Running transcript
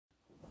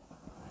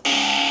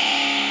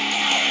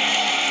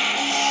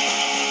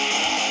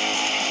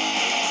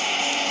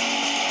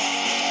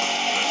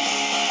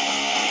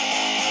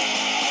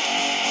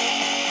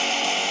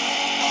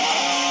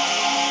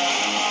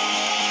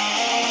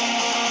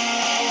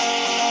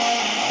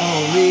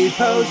Only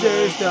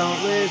posers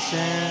don't listen.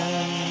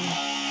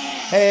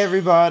 Hey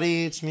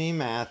everybody, it's me,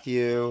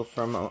 Matthew,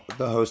 from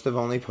the host of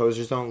Only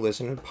Posers Don't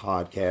Listen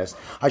podcast.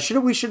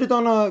 We should have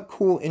done a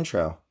cool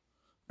intro,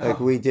 like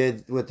we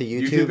did with the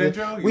YouTube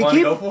intro. You want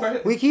to go for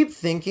it? We keep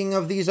thinking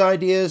of these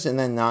ideas and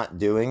then not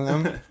doing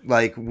them.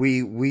 Like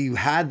we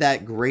had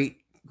that great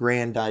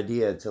grand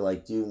idea to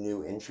like do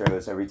new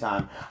intros every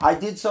time. I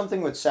did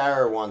something with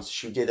Sarah once.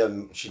 She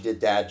did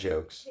dad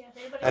jokes. Yeah,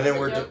 And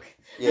then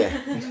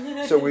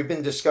yeah. So we've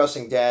been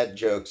discussing dad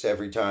jokes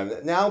every time.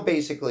 Now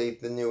basically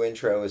the new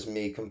intro is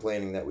me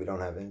complaining that we don't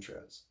have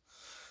intros.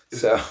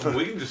 So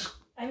we can just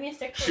I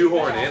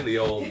shoehorn in the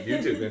old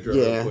YouTube intro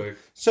real quick.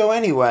 So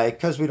anyway,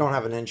 because we don't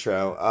have an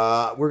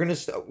intro, we're gonna.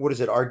 What is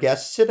it? Our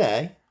guests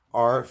today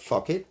are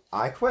Fuck It,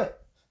 I Quit.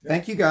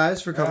 Thank you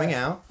guys for coming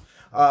out.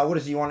 What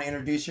is it? You want to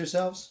introduce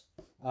yourselves?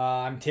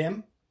 I'm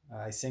Tim.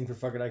 I sing for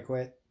Fuck It, I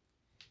Quit.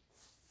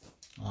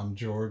 I'm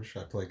George.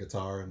 I play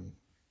guitar and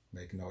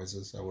make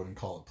noises. I wouldn't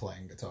call it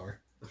playing guitar.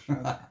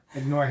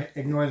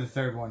 Ignore the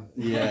third one.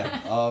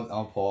 Yeah,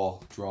 I'm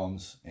Paul,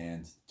 drums,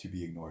 and to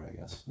be ignored, I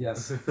guess.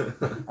 Yes.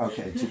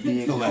 Okay, to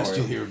be The last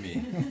you'll hear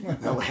me.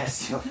 The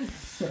last.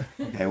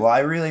 Okay, well, I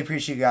really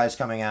appreciate you guys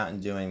coming out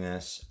and doing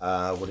this.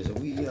 What is it?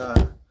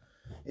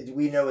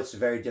 We know it's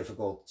very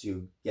difficult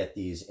to get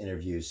these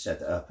interviews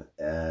set up.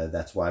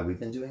 That's why we've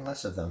been doing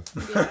less of them.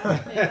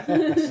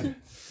 Yeah.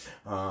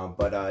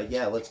 But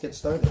let's get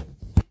started.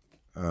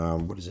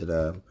 What is it?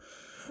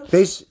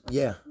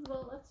 Yeah.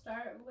 Well, let's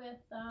start with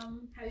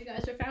how you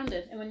guys were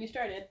founded and when you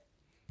started.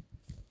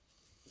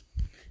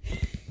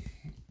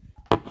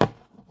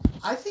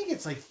 I think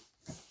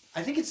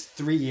it's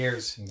 3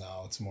 years.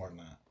 No, it's more than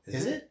that.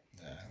 Is it?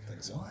 Yeah, I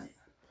think so.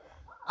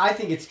 I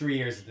think it's 3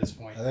 years at this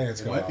point. I think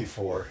it's It going might on be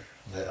 4.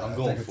 Yeah, I'm I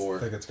going think 4. I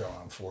think it's going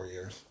on 4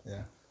 years.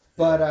 Yeah.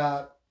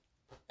 But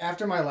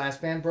after my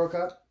last band broke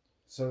up,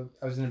 so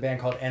I was in a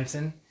band called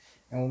Ensign,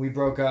 and when we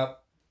broke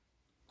up,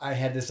 I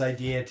had this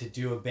idea to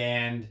do a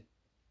band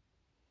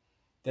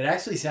that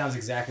actually sounds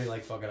exactly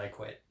like Fuck It, I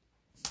Quit.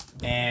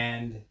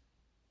 And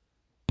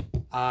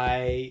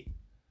I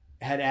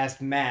had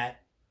asked Matt,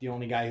 the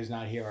only guy who's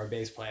not here, our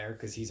bass player,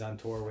 because he's on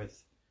tour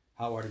with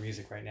Hot Water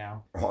Music right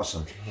now.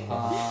 Awesome.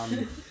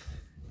 I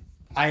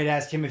had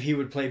asked him if he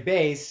would play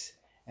bass,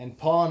 and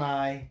Paul and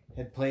I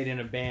had played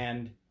in a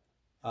band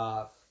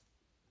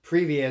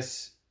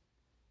previous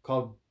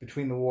called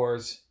Between the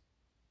Wars.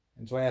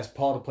 And so I asked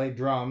Paul to play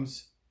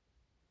drums,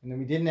 and then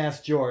we didn't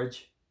ask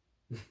George,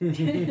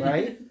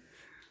 right?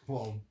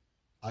 Well,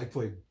 I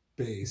played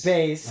bass.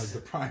 Bass. As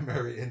the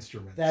primary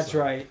instrument. That's so,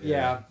 right,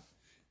 yeah.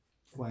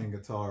 Playing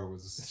guitar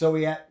was... So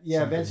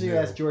eventually new. we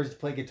asked George to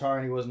play guitar,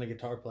 and he wasn't a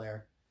guitar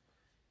player.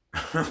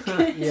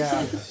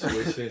 Yeah.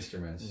 Switched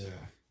instruments.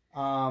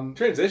 Yeah.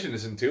 Transition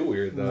isn't too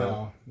weird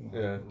though. No.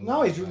 Yeah.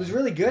 No, he was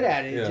really good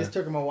at it. Yeah. It just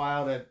took him a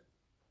while to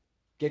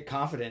get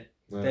confident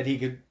Yeah. that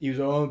he was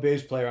I'm a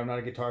bass player, I'm not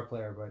a guitar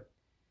player, but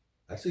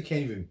I actually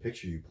can't even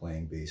picture you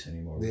playing bass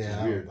anymore, which Yeah,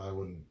 is weird. I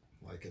wouldn't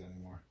like it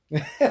anymore.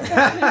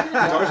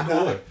 Guitar's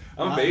cooler.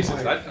 I'm a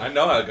bassist. I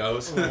know how it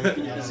goes. So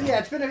yeah,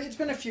 it's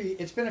been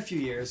a few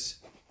years.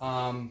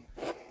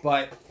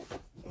 But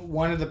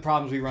one of the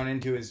problems we run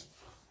into is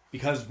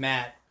because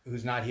Matt,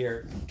 who's not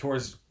here,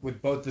 tours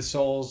with both the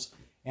Souls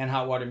and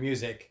Hot Water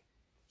Music,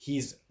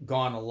 he's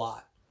gone a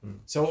lot.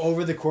 So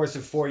over the course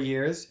of 4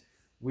 years,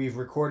 we've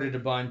recorded a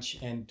bunch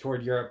and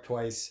toured Europe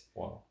twice,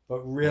 Wow. but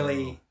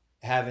really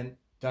haven't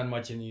done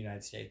much in the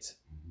United States.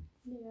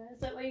 Yeah, is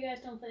that why you guys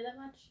don't play that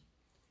much?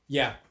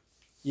 Yeah.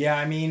 Yeah,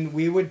 I mean,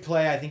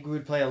 I think we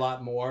would play a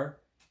lot more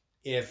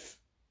if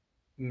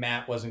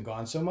Matt wasn't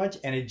gone so much.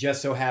 And it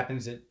just so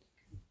happens that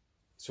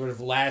sort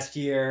of last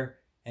year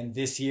and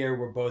this year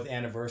were both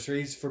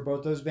anniversaries for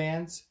both those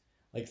bands.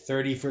 Like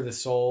 30 for the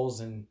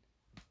Souls and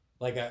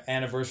like an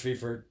anniversary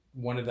for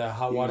one of the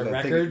Hot Water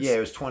records. It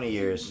was 20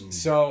 years.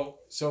 So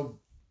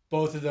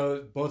both of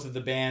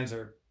the bands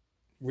are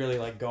really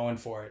like going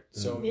for it.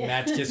 So Yeah.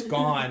 Matt's just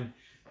gone.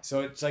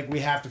 So it's like we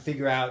have to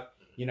figure out,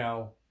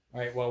 all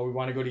right, well, we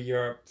want to go to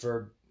Europe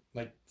for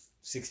like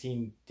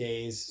 16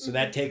 days. So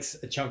that takes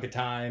a chunk of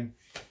time.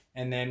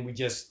 And then we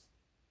just,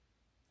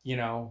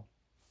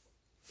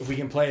 if we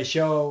can play a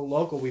show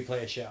local, we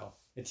play a show.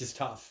 It's just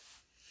tough.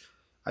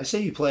 I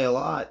say you play a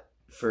lot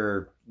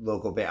for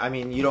local band. I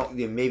mean,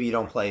 maybe you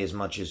don't play as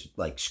much as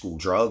like School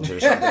Drugs or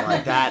something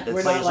like that. That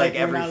plays like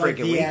every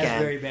freaking the weekend.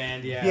 Asbury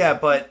band, yeah. Yeah,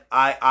 but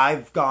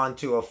I've gone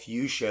to a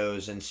few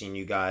shows and seen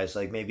you guys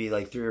like maybe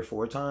like 3 or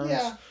 4 times.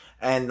 Yeah.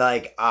 And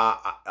like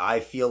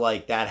I feel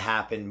like that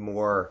happened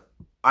more.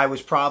 I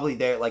was probably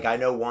there. Like I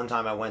know one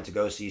time I went to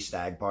go see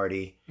Stag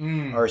Party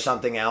or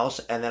something else,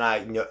 and then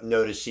I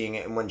noticed seeing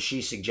it. And when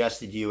she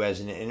suggested you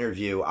as an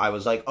interview, I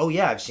was like, "Oh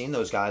yeah, I've seen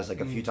those guys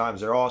like a few times.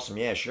 They're awesome.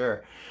 Yeah,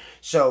 sure."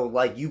 So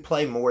like you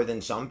play more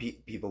than some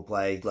people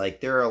play.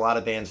 Like there are a lot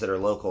of bands that are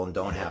local and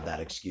don't have that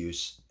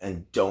excuse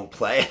and don't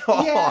play at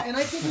all. Yeah, and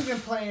I think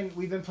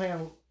we've been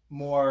playing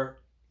more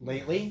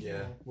lately.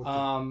 Yeah.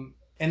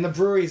 And the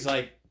brewery's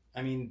like,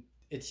 I mean,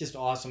 it's just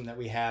awesome that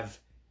we have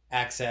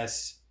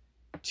access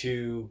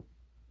to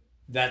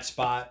that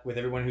spot with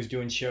everyone who's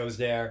doing shows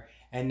there.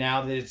 And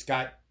now that it's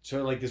got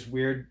sort of like this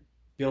weird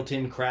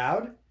built-in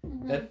crowd,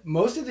 that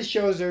most of the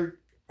shows are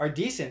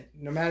decent,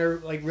 no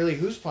matter like really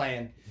who's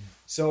playing.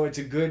 So it's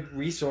a good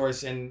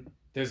resource, and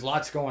there's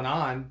lots going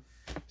on.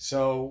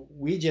 So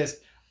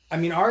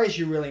our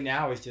issue really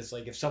now is just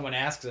like if someone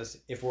asks us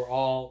if we're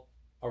all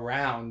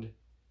around,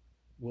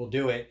 we'll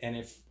do it, and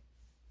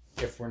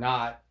if we're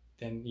not,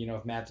 then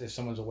if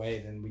someone's away,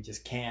 then we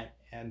just can't.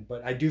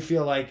 But I do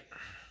feel like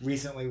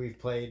recently we've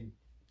played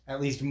at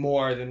least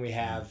more than we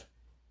have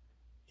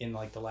in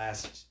like the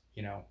last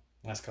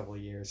couple of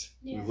years.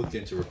 Yeah. We looked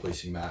into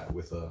replacing Matt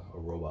with a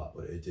robot,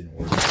 but it didn't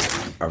work.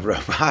 A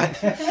robot?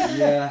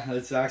 Yeah,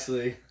 that's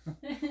actually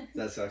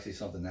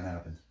something that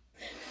happened.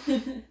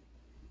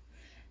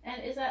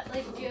 And is that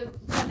like, do you have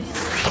any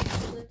other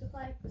games you like to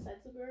play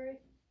besides the brewery?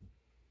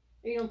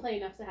 Or you don't play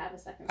enough to have a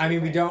second? I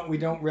mean, we favorite?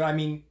 don't really. I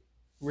mean,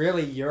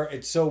 really,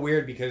 it's so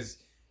weird because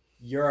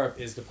Europe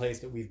is the place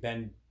that we've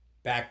been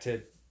back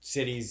to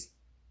cities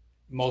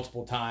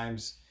multiple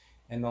times.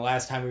 And the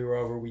last time we were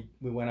over, we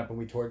went up and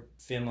we toured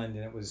Finland,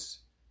 and it was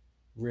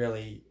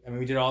really, I mean,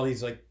 we did all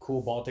these like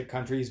cool Baltic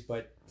countries,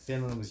 but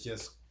Finland was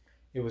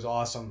it was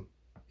awesome.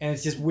 And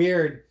it's just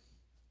weird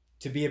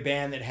to be a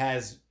band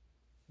that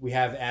we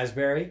have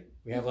Asbury,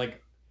 we have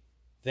like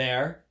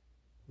there,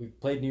 we've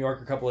played New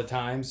York a couple of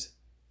times,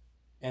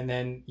 and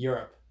then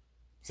Europe.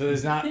 So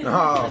there's not,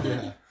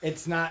 Oh.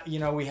 it's not,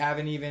 we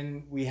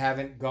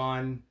haven't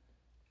gone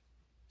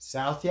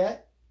south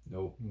yet.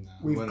 Nope. No.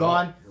 We've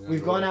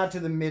gone out to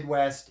the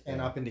Midwest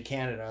and up into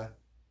Canada,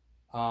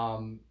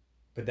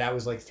 but that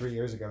was like 3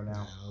 years ago Yeah,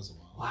 now. that was a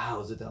while. Wow,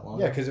 is it that long?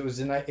 Yeah, because it was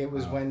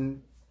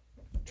when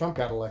Trump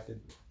got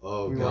elected.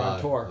 Oh, we God. were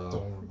on tour. Oh.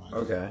 Don't remind me.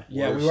 Okay.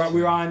 Yeah, we Worst-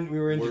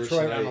 were in Worst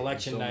Detroit night on in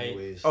election so many night.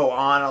 ways. Oh,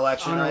 on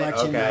election On night?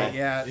 election Okay. night,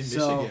 yeah. In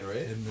So, Michigan, right?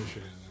 In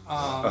Michigan. It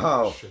Um, was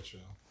Oh. a shit show.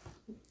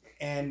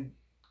 and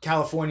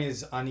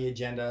California's on the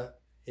agenda.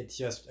 It's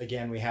just,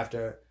 again, we have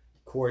to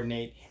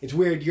coordinate. It's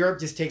weird. Europe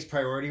just takes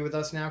priority with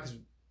us now because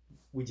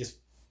we just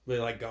really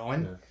like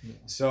going. Yeah.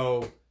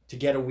 So to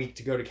get a week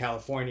to go to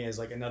California is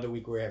like another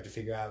week where we have to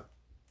figure out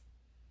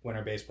when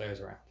our bass player's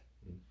around.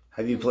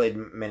 Have you played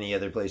many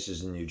other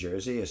places in New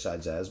Jersey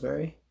besides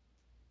Asbury?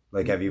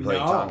 Like, have you played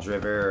No. Toms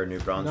River or New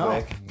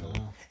Brunswick? No.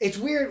 It's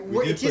weird.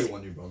 We did It's play just,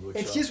 one New Brunswick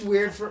it's show. just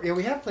weird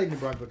we have played New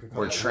Brunswick a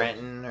couple Or of times.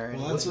 Trenton? Or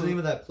Well, What's the name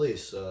of that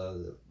place?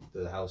 The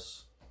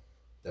house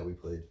that we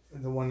played.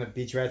 The one that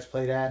Beach Rats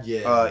played at.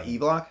 Yeah.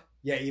 E-Block?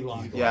 Yeah,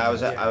 E-Block. Yeah, I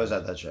was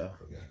at that show.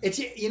 Yeah. It's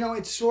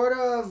it's sort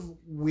of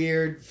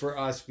weird for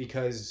us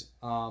because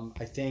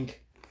I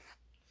think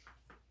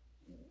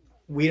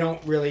we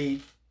don't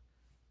really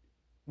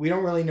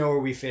know where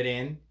we fit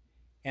in,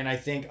 and I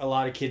think a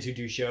lot of kids who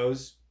do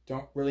shows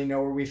don't really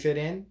know where we fit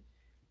in,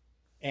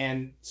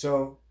 and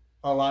so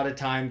a lot of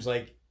times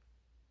like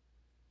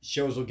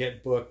shows will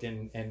get booked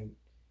and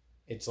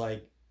it's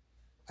like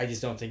I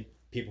just don't think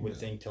people would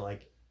think to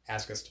like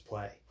ask us to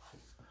play.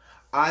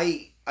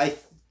 I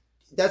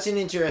that's an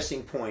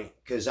interesting point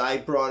because I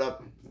brought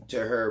up to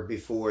her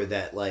before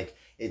that like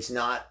it's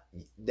not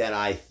that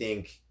I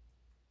think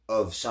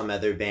of some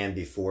other band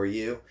before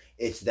you,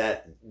 it's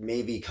that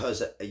maybe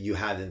because you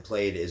haven't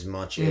played as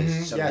much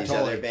as some of these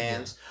totally. other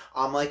bands,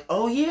 I'm like,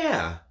 oh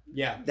yeah,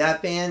 Yeah.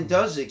 that band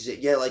does exist.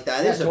 Yeah, like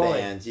that Yeah, is a totally.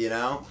 band,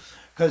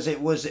 because it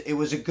was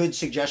a good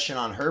suggestion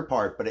on her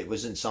part, but it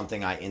wasn't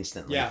something I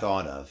instantly Yeah.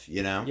 thought of.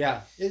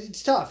 Yeah,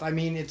 it's tough. I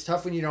mean, it's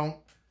tough when you don't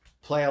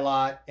play a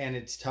lot, and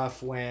it's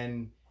tough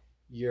when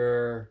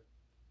you're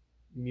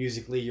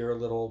a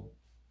little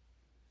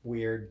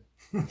weird,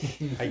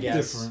 I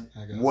guess. Different,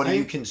 I guess. What do I-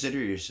 you consider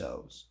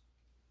yourselves?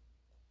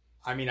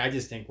 I mean, I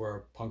just think we're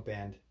a punk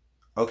band.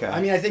 Okay. I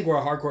mean, I think we're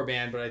a hardcore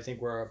band, but I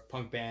think we're a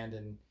punk band,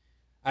 and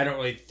I don't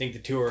really think the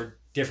two are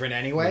different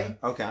anyway.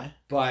 Okay.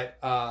 But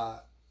I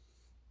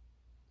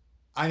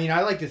mean,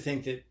 I like to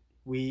think that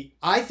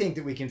I think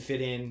that we can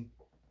fit in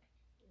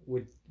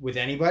with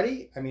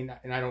anybody. I mean,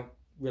 and I don't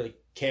really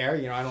care.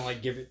 I don't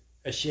like give it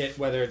a shit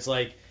whether it's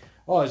like,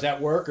 oh, does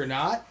that work or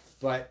not?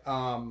 But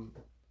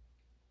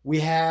we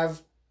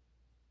have,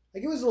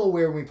 like, it was a little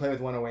weird when we played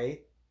with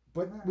 108,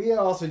 but we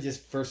also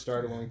just first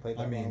started when we played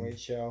that 108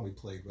 show. We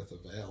played with a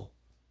veil.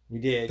 We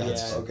did,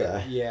 That's yeah.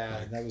 okay. Yeah,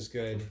 Like- that was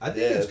good. I think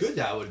Yeah, it's it's- good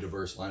to have a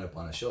diverse lineup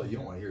on a show. You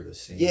don't want to hear the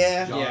same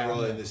Yeah. genre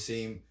Yeah. and the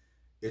same.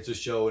 It's a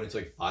show and it's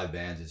like 5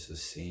 bands. It's the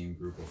same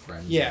group of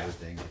friends. Yeah. And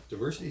everything.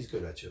 Diversity is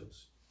good at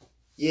shows.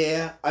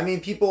 Yeah, I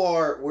mean,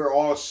 we're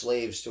all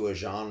slaves to a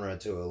genre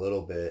to a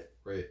little bit.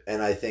 Right.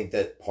 And I think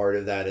that part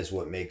of that is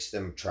what makes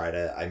them try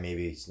to,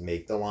 maybe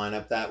make the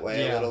lineup that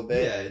way a Yeah. little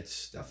bit. Yeah,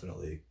 it's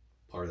definitely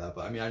part of that.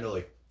 But I mean, I know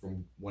like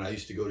from when I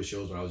used to go to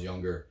shows when I was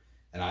younger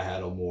and I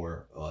had a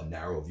more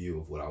narrow view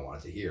of what I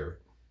wanted to hear.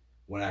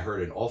 When I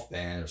heard an off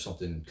band or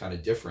something kind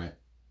of different,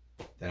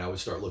 then I would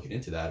start looking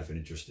into that if it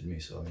interested me.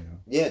 So,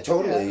 Yeah,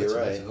 totally. Yeah, you're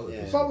that's right. another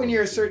Yeah. piece. But when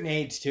you're a certain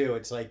age, too,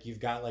 it's like you've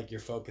got, like, your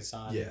focus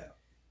on... Yeah.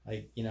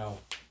 Like,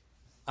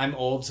 I'm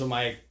old, so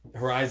my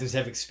horizons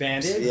have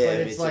expanded. Yeah,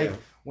 but me it's like, too.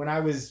 when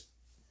I was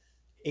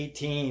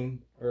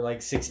 18 or,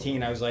 like,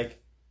 16, I was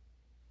like,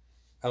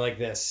 I like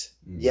this.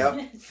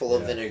 Yep, full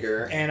of Yeah.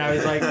 vinegar. And I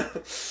was like,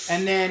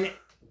 and then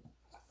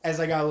as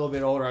I got a little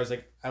bit older, I was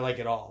like, I like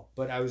it all.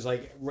 But I was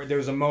like, there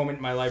was a moment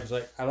in my life was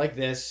like, I like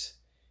this,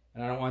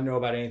 and I don't want to know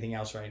about anything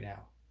else right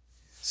now.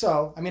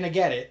 So, I mean, I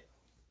get it.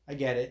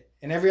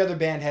 And every other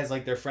band has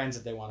like their friends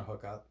that they want to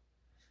hook up.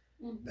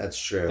 That's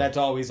true. That's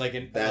always like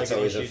That's an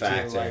always a issue, too,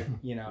 factor. like,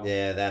 you know.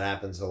 Yeah, that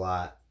happens a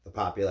lot. The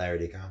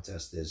popularity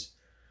contest is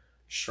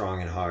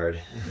strong and hard.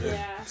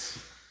 Yeah.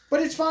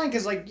 But it's fine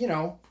because, like, you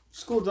know,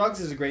 School Drugs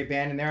is a great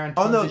band and they're on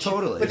Oh, tons no, of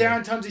totally. but they're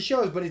on tons of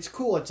shows, but it's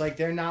cool. It's like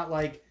they're not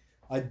like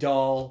a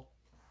dull,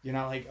 you're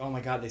not like, oh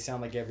my God, they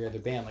sound like every other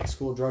band. Like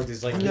School Drugs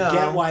is like, you No.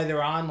 get why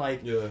they're on,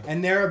 like, Yeah.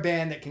 and they're a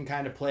band that can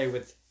kind of play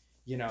with,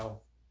 you know,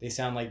 they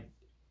sound like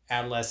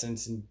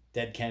Adolescents and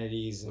Dead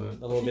Kennedys and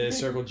Right. a little bit of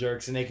Circle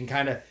Jerks, and they can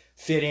kind of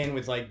fit in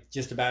with like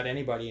just about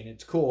anybody, and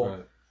it's cool.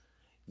 Right.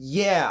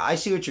 Yeah, I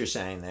see what you're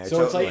saying there.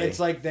 So totally. it's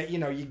like that, you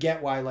know, you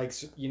get why, like,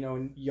 you know,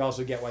 and you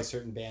also get why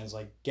certain bands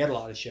like get a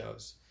lot of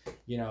shows.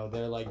 You know,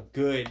 they're like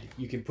good.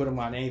 You can put them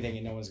on anything,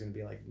 and no one's gonna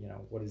be like, you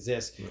know, what is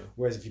this? Yeah.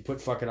 Whereas if you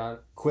put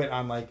Quit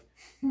on like,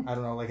 I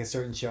don't know, like a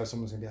certain show,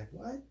 someone's gonna be like,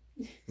 what?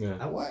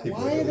 Yeah. Why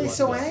People are really they want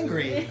so that.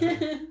 angry?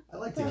 I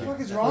like What the to fuck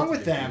get- is I wrong like to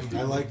with get them? feedback.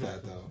 I like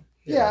that though.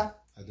 Yeah.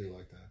 I do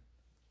like that.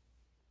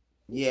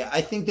 Yeah,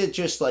 I think that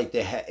just like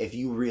if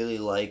you really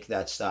like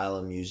that style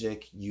of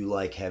music, you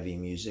like heavy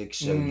music,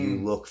 so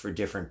you look for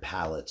different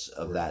palettes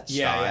of that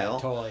Yeah, style.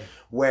 totally.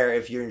 Where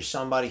if you're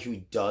somebody who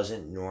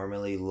doesn't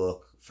normally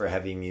look for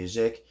heavy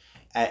music,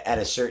 at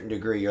a certain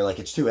degree, you're like,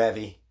 it's too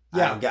heavy.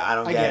 Yeah, I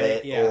don't I get get it.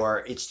 it, yeah.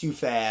 Or it's too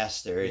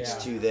fast, or it's Yeah.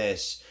 too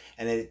this,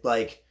 and it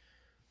like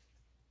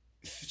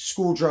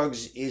School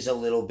Drugs is a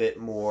little bit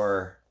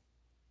more.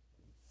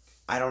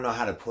 I don't know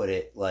how to put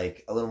it,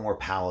 like a little more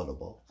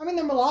palatable. I mean,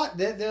 they're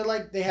melodic. They're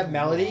like they have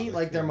melody, Melodic,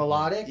 like they're yeah.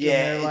 melodic. Yeah,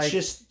 and they're it's like,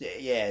 just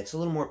it's a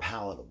little more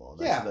palatable.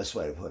 That's Yeah. the best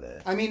way to put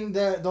it. I mean,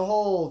 the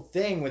whole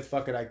thing with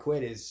Fuck It, I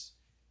Quit is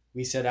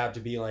we set out to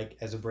be like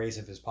as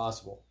abrasive as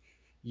possible.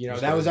 You know,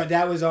 That's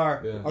that was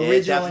our Yeah. Yeah, original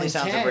it definitely intent.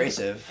 sounds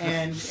abrasive.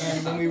 And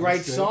when we write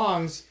That's good.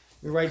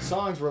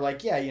 songs, we're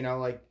like, yeah, you know,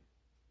 like,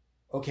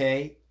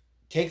 okay,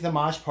 take the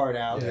mosh part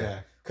out.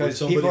 Yeah. Because Would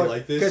somebody people,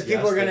 like this? because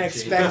people Yes, are going to then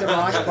change expect a it.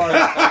 mosh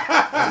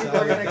part. People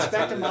are going to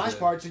expect a mosh Yeah.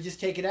 part, so just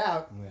take it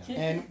out, Yeah.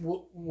 and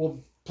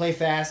we'll play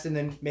fast and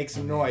then make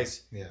some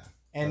noise. Yeah.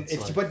 And That's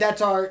it's like- but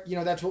that's our, you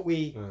know, that's what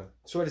we Yeah.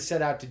 sort of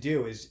set out to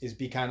do is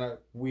be kind of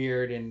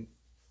weird and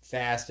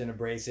fast and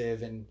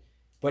abrasive and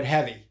but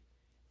heavy.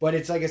 But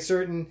it's like a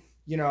certain,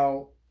 you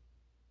know,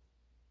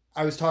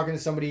 I was talking to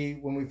somebody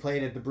when we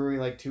played at the brewery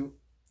like 2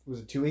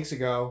 weeks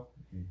ago,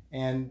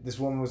 and this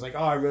woman was like,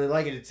 "Oh, I really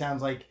like it. It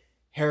sounds like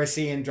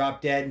Heresy and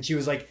Drop Dead," and she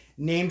was like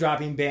name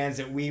dropping bands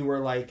that we were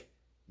like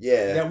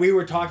Yeah. that we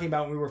were talking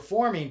about when we were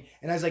forming,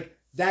 and I was like,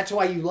 "That's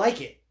why you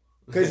like it,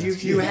 because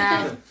you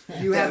have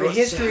a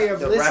history of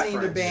The listening to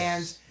reference.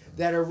 bands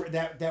that are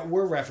that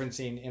we're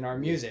referencing in our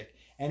music,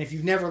 and if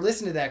you've never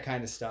listened to that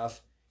kind of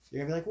stuff,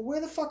 you're gonna be like, well, where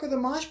the fuck are the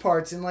mosh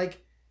parts? And like,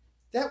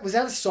 that was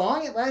that a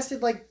song? It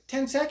lasted like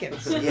 10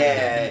 seconds.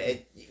 Yeah,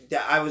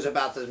 I was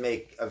about to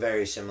make a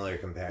very similar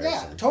comparison.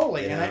 Yeah,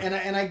 totally, you know?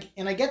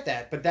 and I get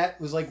that, but that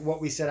was like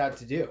what we set out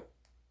to do,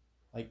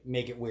 like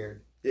make it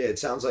weird. Yeah, it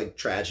sounds like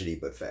tragedy,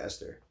 but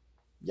faster.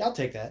 Yeah, I'll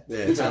take that. Yeah,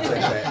 it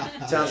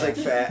sounds like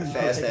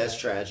fast ass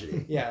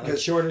tragedy. Yeah, like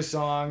 'Cause- shorter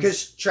songs.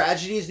 Because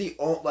Tragedy is the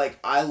only, like,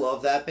 I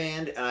love that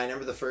band, and I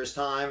remember the first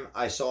time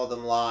I saw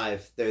them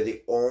live, they're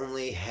the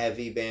only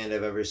heavy band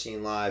I've ever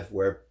seen live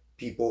where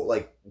people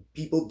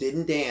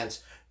didn't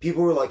dance.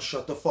 People were like,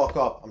 shut the fuck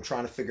up. I'm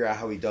trying to figure out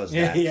how he does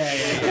Yeah, that.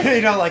 yeah.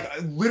 You know, like,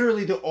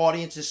 literally the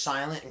audience is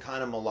silent and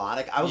kind of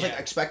melodic. I was, like, Yeah.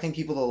 expecting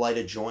people to light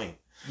a joint.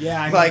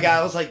 Yeah,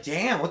 I was like,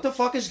 damn, what the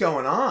fuck is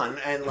going on?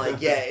 And, like,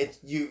 yeah,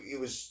 it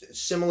was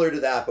similar to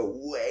that, but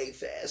way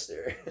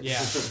faster.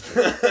 Yeah.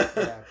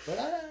 Yeah, but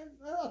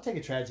I'll take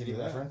a tragedy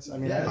reference. I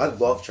mean, Yeah. I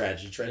love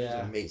Tragedy. Tragedy's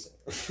Yeah.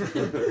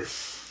 amazing.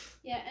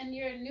 Yeah, and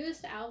your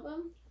newest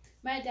album,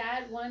 my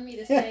dad wanted me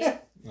to say,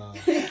 Uh,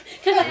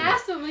 because I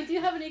asked him, like, do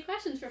you have any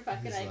questions for Fuck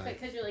It, He's I like- Quit?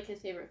 Because you're like his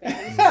favorite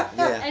band.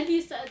 Yeah. And he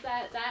said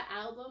that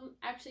album,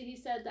 actually, he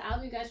said the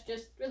album you guys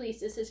just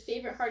released is his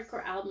favorite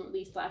hardcore album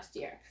released last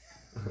year.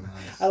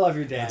 I love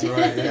your dad. That's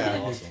right. Yeah,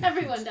 Yeah. awesome.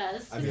 Everyone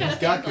does. I He's mean, got he's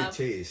a got fan good club.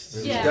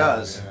 taste. He Yeah.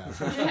 does.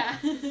 Yeah. Yeah.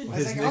 I was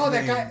His like, oh,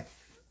 that nickname-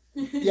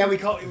 guy. Yeah, we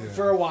called Yeah.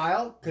 for a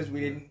while because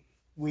we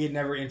had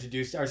never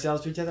introduced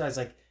ourselves to each other. I was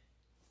like,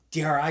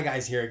 DRI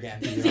guy's here again.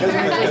 Because when we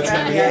first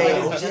met, we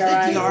had, like, this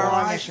Yeah, DRI.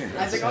 DRI.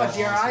 I was like, oh,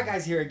 DRI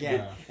guy's here again.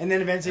 Yeah. And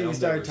then eventually we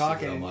started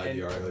talking. on my and-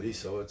 DR hoodie,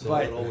 so it's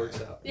but- it all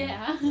works out.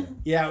 Yeah.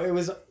 yeah, it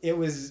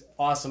was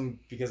awesome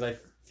because I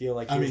feel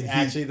like he I was mean,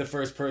 actually the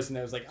first person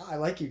that was like, oh, I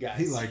like you guys.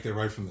 He liked it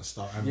right from the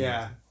start. I mean,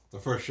 Yeah. The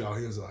first show,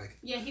 he was like,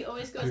 Yeah, he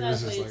always goes He out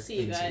was of his just way to like see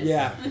you into guys. it.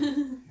 Yeah.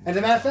 And as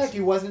a matter of fact, he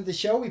wasn't at the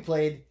show we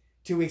played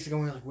 2 weeks ago.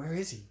 And we were like, where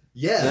is he?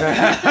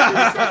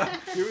 Yeah.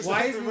 He was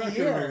Why at isn't the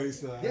he record here?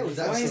 release, Yeah, was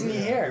that Why isn't he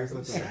something- here? He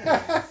was at the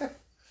record release.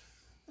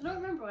 I don't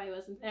remember why he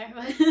wasn't there,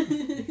 but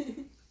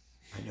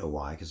I know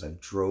why, because I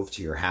drove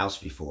to your house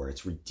before.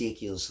 It's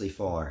ridiculously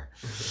far.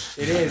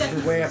 It is.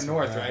 It's way up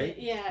north, right?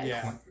 Yeah.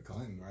 Yeah.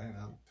 Clinton, right?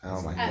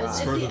 Oh my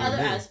It's God. the other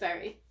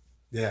Asbury.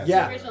 Yeah.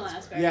 Yeah. The original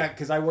Asbury. Yeah,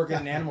 because I work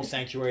at an animal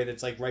sanctuary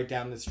that's like right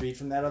down the street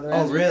from that other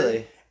Oh, Asbury.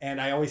 really? And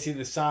I always see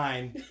the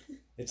sign.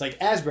 It's like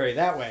Asbury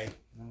that way.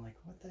 And I'm like,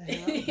 what the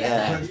hell?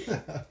 Yeah.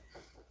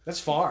 That's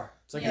far.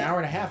 It's like an Yeah. hour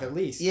and a half at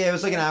least. Yeah, it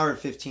was like an hour and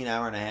 15,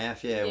 hour and a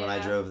half, when I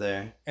Yeah. drove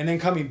there. And then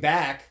coming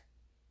back,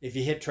 if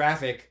you hit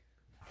traffic,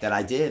 That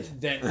I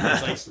did. then it's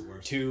That's like the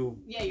worst.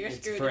 Yeah, you're it's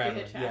screwed forever. if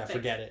you hit Yeah, traffic.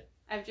 forget it.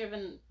 I've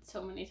driven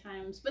so many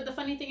times. But the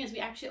funny thing is we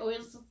actually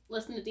always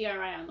listen to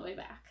DRI on the way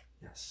back.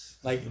 Yes.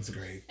 Like, That's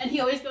great. And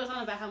he always goes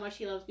on about how much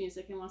he loves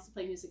music and wants to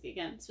play music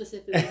again,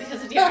 specifically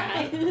because of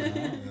DRI.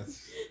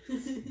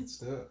 Let's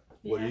do it.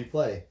 What do Yeah. you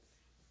play?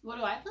 What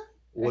do I play?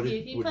 What Or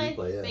did he what play? do you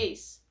play? Yeah.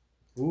 Bass.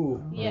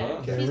 ooh. Yeah.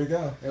 Okay. There we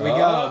go. There we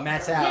go.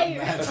 Matt's out. Yeah,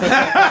 you're Matt's right.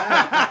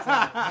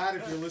 Matt,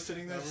 if you're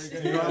listening to this,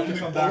 You don't have to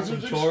come back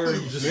from tour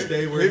and just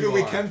stay where maybe you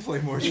we are. can play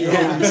more shows.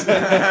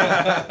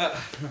 Yeah.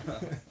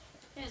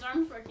 His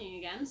arm's working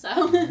again,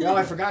 so. No,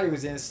 I forgot he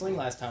was in a sling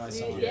last time I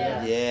saw him.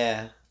 Yeah. Yeah.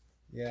 Yeah.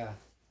 Yeah.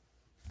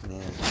 Yeah,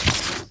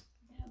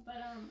 but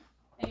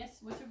I guess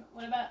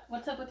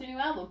what's up with your new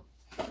album?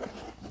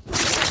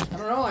 I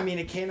don't know. I mean,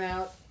 it came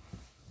out.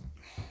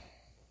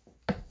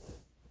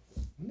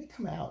 When did it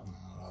come out?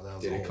 Oh, that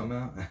was Did it old. come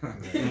out?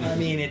 I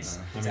mean, it's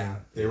I mean,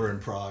 they were in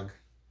Prague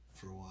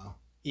for a while,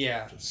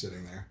 yeah. just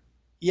sitting there.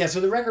 Yeah,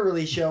 so the record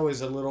release show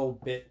is a little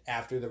bit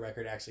after the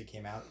record actually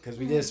came out because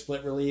we did a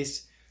split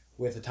release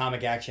with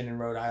Atomic Action in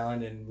Rhode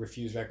Island and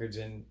Refuse Records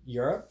in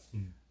Europe.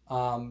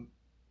 And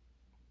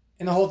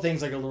the whole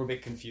thing's like a little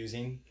bit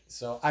confusing.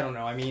 So I don't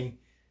know. I mean,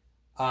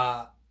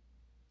 I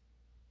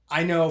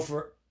know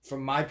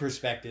from my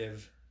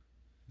perspective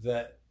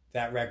that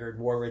record,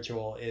 War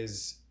Ritual,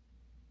 it's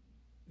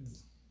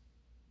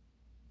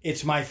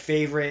my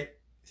favorite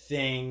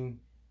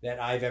thing that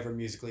I've ever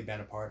musically been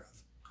a part of.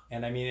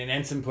 And I mean, and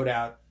Ensign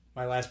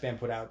my last band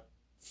put out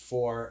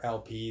 4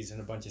 LPs and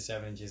a bunch of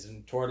 7-inches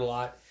and toured a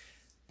lot.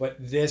 But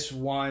this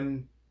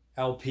one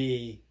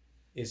LP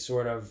is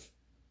sort of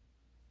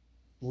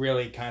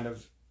really kind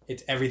of,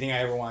 it's everything I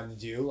ever wanted to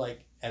do,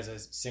 like as a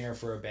singer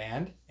for a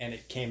band. And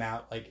it came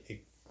out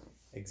like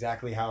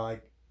exactly how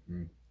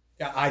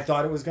I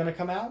thought it was going to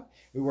come out.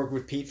 We worked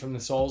with Pete from The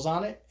Souls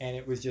on it, and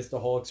it was just, the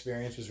whole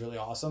experience was really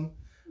awesome.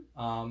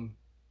 And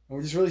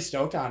we're just really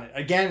stoked on it.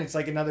 Again, it's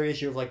like another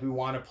issue of like we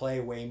want to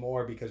play way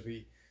more because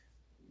we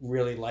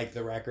really like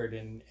the record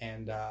and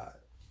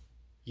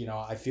you know,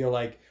 I feel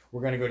like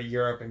we're going to go to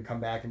Europe and come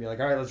back and be like,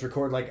 all right, let's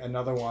record like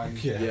another one.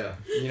 Yeah.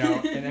 You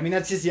know, and I mean,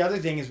 that's just the other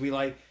thing is we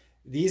like,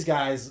 these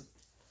guys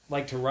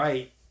like to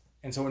write.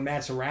 And so when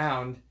Matt's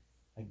around,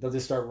 like they'll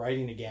just start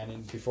writing again.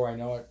 And before I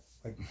know it,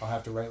 like I'll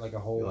have to write like a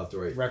whole You'll have to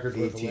write record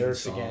worth of 18 lyrics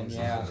songs again.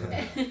 or Yeah.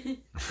 something.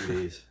 2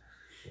 days,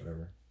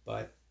 whatever.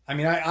 But I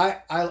mean,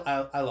 I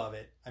love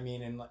it. I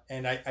mean,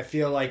 and I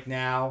feel like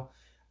now,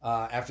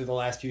 after the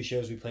last 2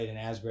 shows we played in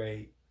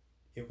Asbury,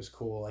 it was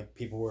cool. Like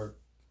people were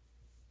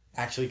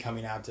actually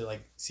coming out to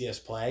like see us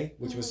play,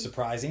 which was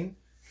surprising.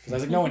 Because I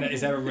was like, no one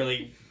is ever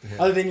really,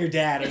 other than your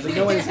dad, I was like,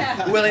 no one's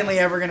willingly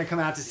ever going to come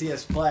out to see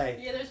us play.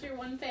 Yeah, there's your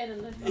one fan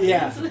in the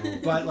Yeah,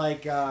 audience. but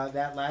like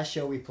that last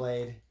show we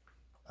played,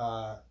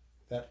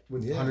 that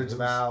with Yeah, Hundreds it of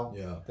was- Owl,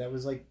 Yeah. that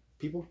was like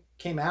people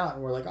came out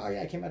and were like, oh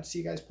yeah, I came out to see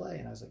you guys play,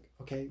 and I was like,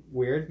 okay,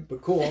 weird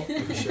but cool.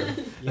 Sure.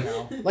 You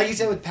know, like you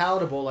said with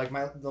Palatable, like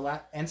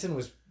Ensign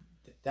was,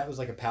 that was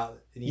like an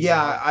easy,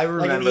 Yeah, I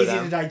remember like an easy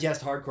them. to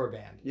digest hardcore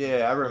band.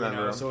 Yeah, I You remember.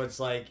 know? them. So it's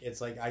like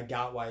I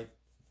got why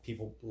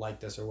people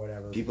liked us or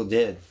whatever. People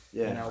did.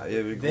 Yeah. You know,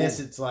 it was this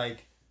cool. it's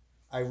like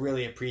I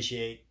really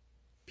appreciate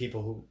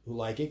people who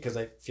like it because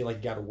I feel like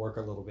you got to work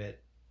a little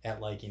bit at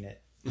liking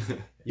it. You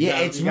Yeah,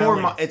 gotta- it's you gotta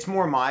more learn. it's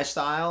more my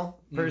style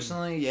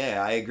personally.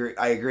 Yeah, I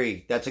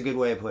agree. That's a good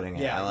way of putting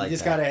it. Yeah, I like you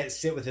just that. gotta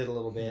sit with it a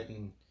little bit,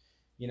 and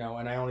you know,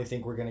 and I only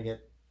think we're gonna get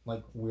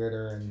like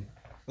weirder and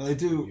Well, I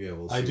do. Yeah,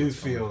 we'll I see do what's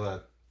feel coming.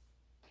 that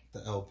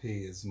the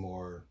LP is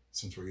more,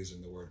 since we're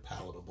using the word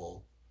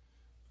palatable.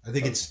 I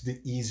think it's the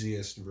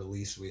easiest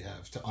release we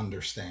have to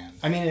understand.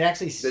 I mean, it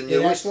actually The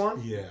newest it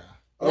one. Yeah.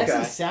 actually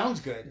Okay. sounds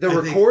good. The I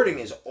think- recording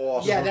is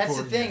awesome. Yeah, that's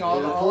the recording, thing. yeah. All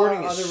The the recording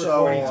all is other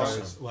so recordings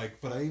awesome. are.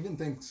 Like, but I even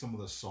think some of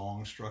the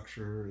song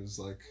structure is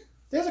like,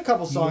 There's a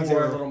couple songs that are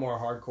a More- little more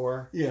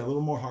hardcore. yeah, a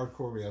little more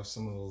hardcore. We have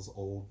some of those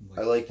old.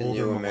 I like the older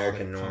new melodic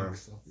American punk Norm.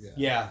 stuff. Yeah.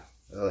 Yeah.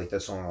 I like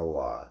that song a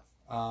lot.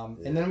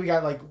 And then we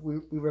got like we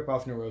rip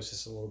off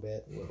Neurosis a little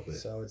bit. A little bit.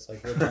 So it's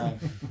like we're trying,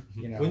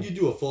 you know. When you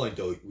do a full length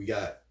though,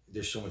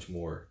 there's so much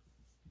more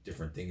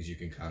different things you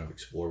can kind of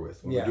explore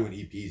with. When Yeah. we're doing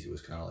EPs, it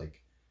was kind of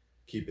like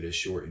keep it as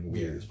short and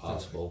weird Yeah, as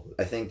possible.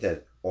 I think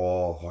that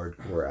all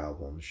hardcore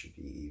albums should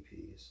be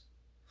EPs.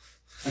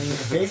 I mean,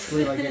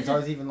 basically, like it's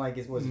always even like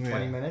was it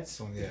 20 Yeah. minutes?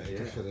 So yeah, you Yeah.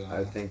 can fit it on.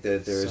 I think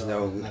that there is So,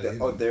 no. not there even.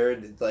 there are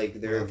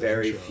Without the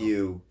very intro.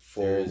 few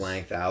full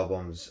length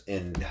albums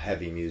in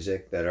heavy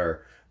music that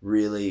are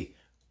really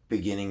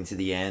beginning to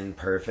the end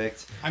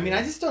perfect. I mean,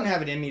 I just don't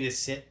have it in me to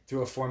sit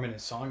through a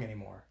 4-minute song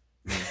anymore.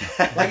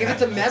 Like if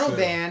it's a metal That's it.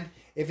 band,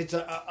 if it's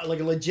like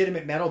a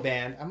legitimate metal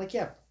band, I'm like,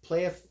 yeah,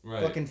 play a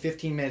Right. fucking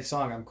 15-minute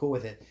song. I'm cool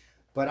with it.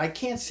 But I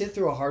can't sit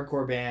through a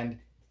hardcore band.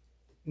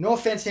 No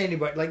offense to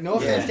anybody. Like, no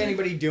offense to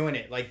anybody doing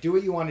it. Like, do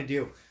what you want to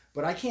do.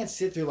 But I can't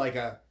sit through like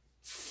a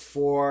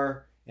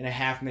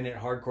 4.5-minute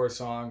hardcore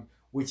song,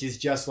 which is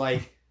just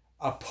like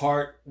a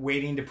part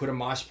waiting to put a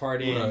mosh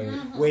part in,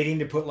 Right. waiting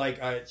to put like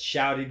a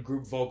shouted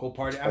group vocal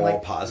part. I'm All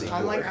like, positive.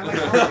 I'm like, oh my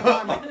God,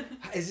 I'm like,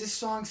 is this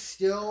song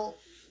still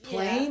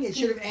playing? Yeah. It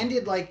should have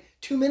ended like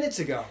 2 minutes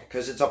ago.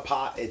 Because it's a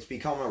pop, it's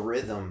become a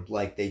rhythm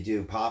like they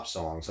do pop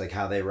songs, like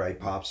how they write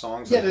pop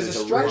songs. Yeah, Like, there's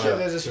a structure. rhythm.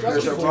 There's a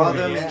There's structure a for it.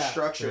 rhythm and Yeah.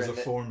 structure. There's a and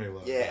th-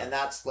 formula. Yeah, and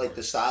that's like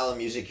the style of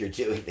music you're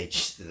doing. They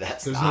just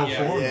that's There's not no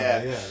formula. Yeah.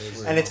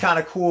 there's And it's no- kind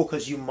of cool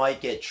because you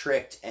might get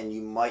tricked and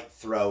you might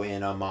throw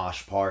in a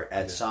mosh part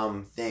at Yeah.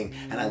 something.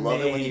 And I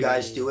love it when you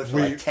guys do it for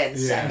We- like 10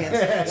 yeah.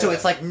 seconds. So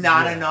it's like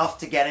not Yeah. enough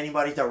to get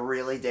anybody to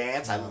really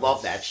dance. I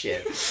love that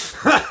shit.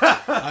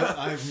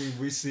 I mean,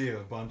 we see it a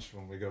bunch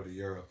when we go to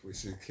Europe. We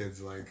see kids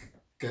like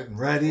getting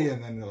ready,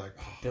 and then they're like,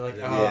 oh, They're like,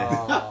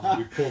 Yeah. oh.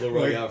 We pull the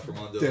rug Like, out from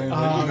under damn, them.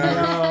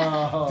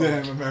 Oh, no.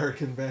 damn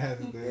American band,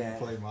 and they Yeah.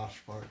 play mosh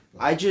part.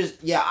 But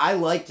I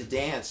like to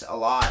dance a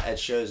lot at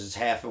shows. It's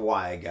half of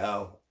why I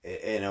go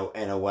in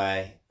a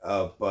way,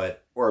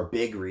 but or a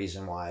big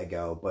reason why I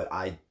go. But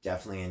I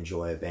definitely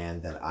enjoy a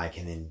band that I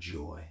can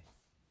enjoy.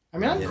 I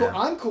mean, I'm You cool. know?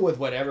 I'm cool with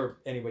whatever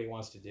anybody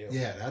wants to do.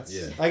 yeah, that's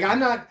Yeah. Like I'm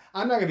not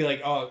gonna be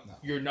like, oh, No.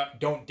 you're not,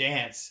 don't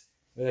dance.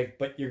 Like,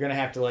 but you're gonna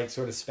have to like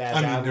sort of spaz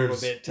I mean, out a little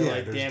there's- bit to yeah,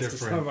 like there's dance to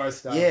different- some of our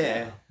stuff.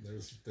 Yeah,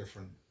 there's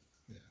different.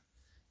 Yeah,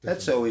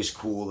 that's different- always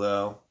cool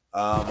though.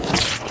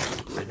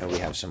 I know we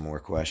have some more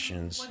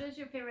questions. What is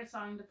your favorite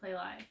song to play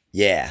live?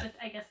 Yeah, But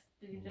I guess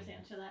did you just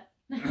answer that?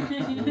 I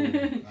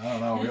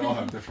don't know. We all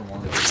have different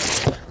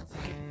ones.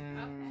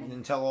 and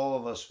then tell all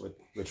of us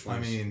which I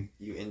ones mean,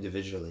 you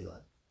individually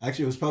like.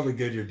 actually, it was probably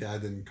good your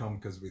dad didn't come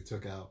because we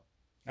took out.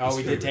 Oh, His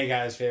we did favorite- take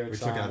out his favorite We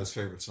song. took out his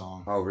favorite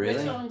song, Oh Which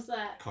really? song's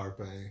that?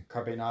 Carpe.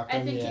 Carpe Noctem.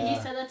 I think yeah.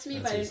 he said that to me,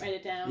 That's but I his- didn't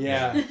write it down.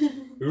 Yeah.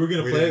 We were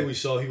gonna We play it. didn't. We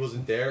saw he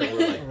wasn't there. And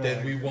we're like,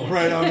 then we won't.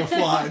 Right on the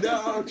fly.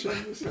 No,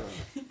 change the song.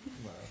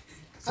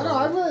 I don't know.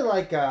 I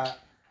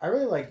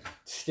really like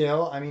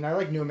Still. I mean, I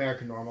like New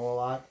American Normal a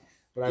lot,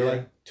 but I Yeah.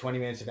 like 20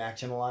 Minutes of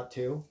Action a lot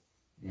too.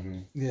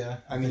 Yeah,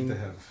 I I mean- mean, they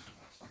have.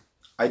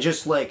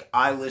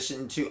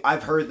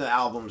 I've heard the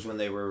albums when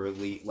they were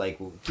released. Like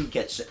he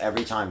gets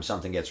every time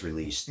something gets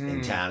released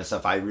in town and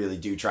stuff. I really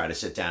do try to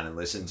sit down and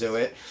listen to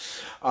it,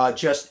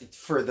 just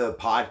for the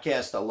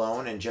podcast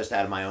alone and just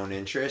out of my own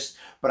interest.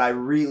 But I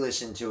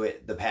re-listened to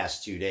it the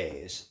past 2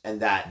 days,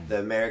 and that the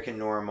American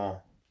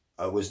Normal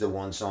was the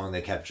one song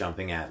that kept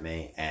jumping at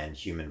me, and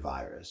Human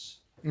Virus.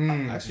 I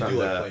Mm. actually do From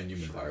like the- playing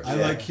Human Virus. I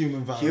Yeah. like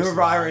Human Virus. Human live.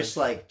 Virus,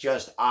 like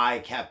I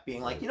kept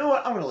being like, you know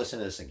what, I'm gonna listen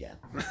to this again.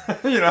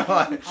 You know,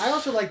 like, I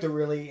also like the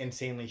really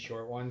insanely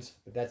short ones,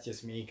 but that's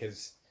just me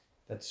because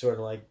that's sort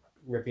of like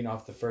ripping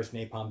off the first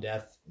Napalm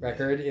Death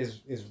record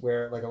is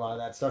where like a lot of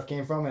that stuff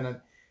came from,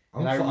 and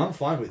I'm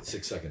fine with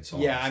 6-second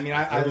songs. yeah, I mean,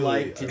 I really-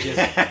 like to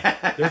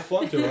just They're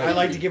fun to write. I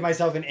like to give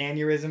myself an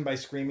aneurysm by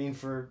screaming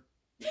for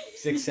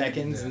 6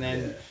 seconds and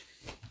then.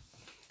 Yeah.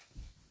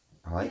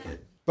 I like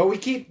it. But we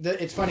keep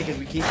it's funny because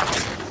we keep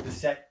the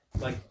set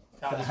like,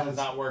 oh, this one's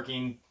not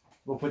working.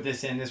 We'll put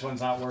this in. This one's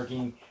not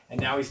working.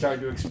 And now we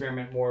started to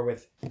experiment more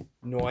with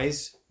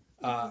noise,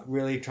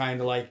 really trying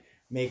to like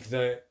make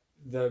the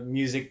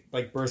music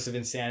like bursts of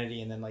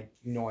insanity and then like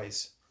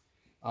noise,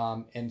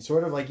 and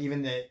sort of like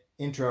even the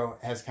intro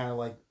has kind of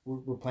like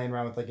we're playing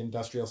around with like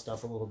industrial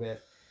stuff a little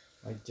bit,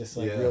 like just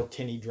like Yeah. real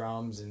tinny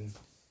drums and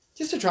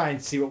just to try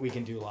and see what we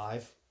can do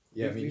live.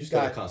 Yeah, I mean, you We've just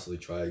gotta got- constantly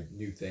try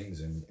new things,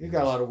 and We've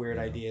got a lot of weird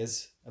you know,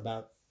 ideas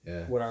about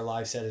Yeah, what our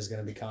live set is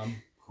going to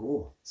become.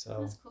 Cool.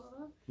 So That's cool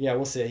though. yeah,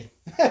 we'll see.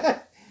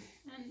 And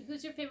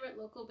who's your favorite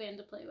local band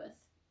to play with?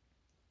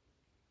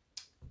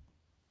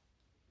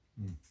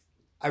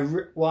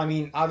 Well, I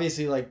mean,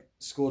 obviously like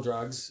School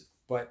Drugs,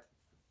 but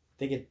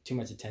they get too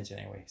much attention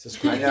anyway. So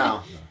screw I it.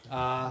 know.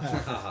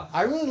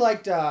 I really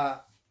liked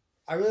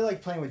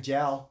playing with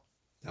Gel.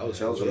 that was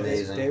That was cool.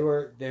 amazing.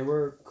 They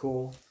were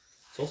cool.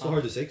 It's also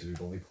hard to say because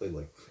we've only played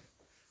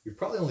we've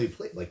probably only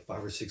played like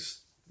 5 or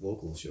 6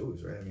 local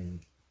shows, right? I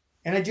mean,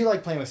 And I do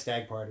like playing with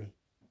Stag Party.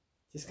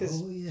 Just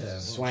because yeah,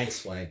 Swank.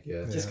 Swank,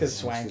 yeah. Just 'cause That's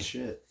Swank. the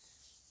shit.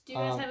 Do you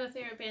guys Um, have a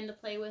favorite band to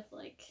play with,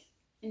 like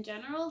in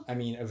general? I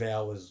mean,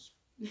 Avail was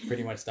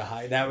pretty much the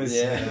high. That was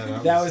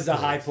Yeah, that was the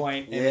high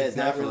point. And Yeah, it's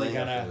not really definitely,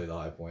 gonna. Definitely the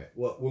high point.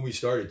 Well, when we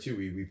started too,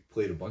 we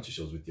played a bunch of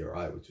shows with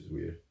DRI, which was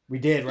weird. We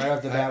did right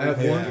off the bat. At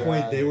we one played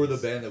point, DRI. they were the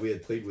band that we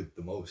had played with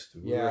the most.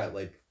 We were Yeah. at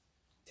like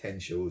 10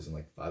 shows, and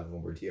like 5 of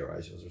them were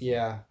DRI shows. Or something.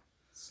 Yeah.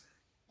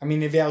 I mean,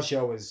 the Avail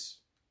show was.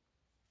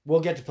 We'll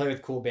get to play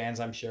with cool bands,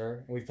 I'm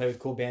sure. And we've played with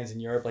cool bands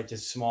in Europe, like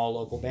just small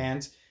local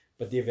bands.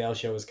 But the Avail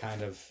show was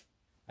kind of,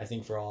 I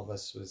think for all of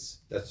us, was.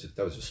 That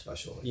was just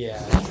special. Like, Yeah.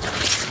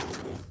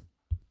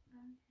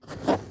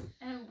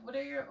 And what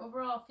are your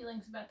overall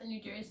feelings about the New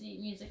Jersey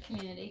music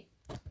community?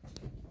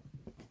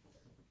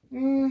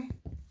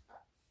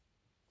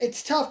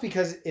 It's tough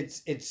because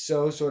it's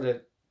so sort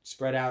of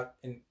spread out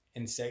and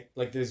and say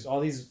like there's all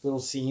these little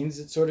scenes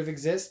that sort of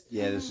exist.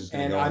 Yeah, this is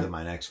going And to go I'm- into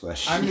my next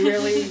question. I'm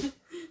really,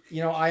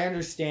 I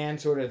understand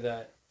sort of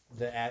the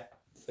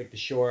the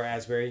Shore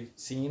Asbury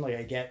scene. Like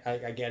I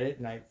get it,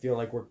 and I feel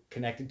like we're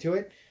connected to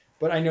it.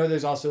 But I know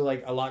there's also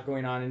like a lot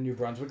going on in New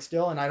Brunswick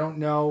still, and I don't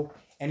know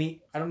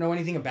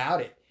anything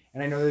about it.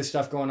 And I know there's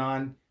stuff going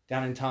on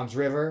down in Tom's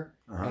River,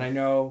 and I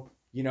know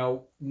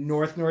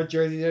North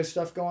Jersey there's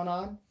stuff going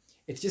on.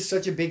 It's just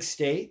such a big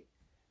state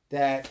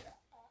that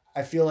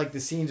I feel like the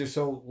scenes are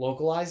so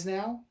localized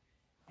now,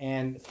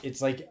 and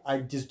it's like I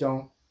just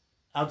don't,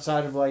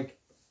 outside of like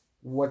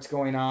what's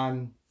going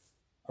on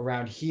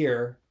around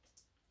here,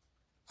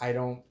 I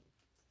don't.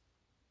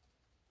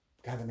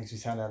 God, that makes me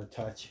sound out of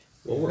touch.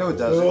 No, it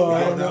doesn't. Oh,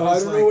 I don't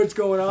know what's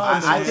going on.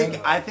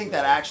 I think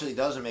that actually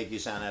doesn't make you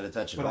sound out of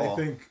touch at But all. I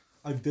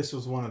think this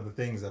was one of the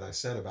things that I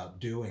said about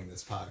doing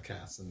this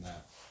podcast, and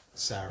that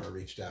Sarah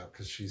reached out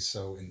because she's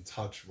so in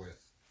touch with.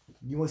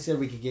 You said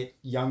we could get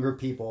younger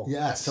people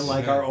Yes. to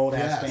like our old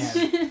ass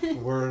Yes.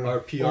 band. We're Our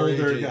PR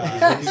older agent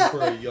guys. is looking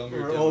for a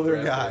younger We're older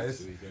demographic guys.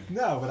 so we can-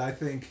 No, but I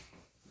think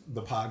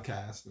the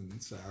podcast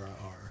and Sarah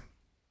are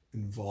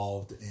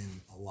involved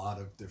in a lot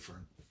of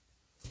different.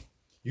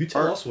 You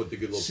tell Our- us what the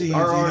good local See,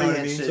 Our you know what I audience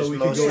mean? is So we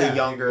can mostly go-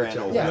 younger and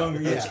older. Yeah.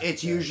 Younger,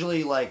 It's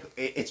usually like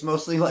it's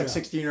mostly like Yeah.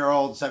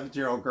 16-year-old,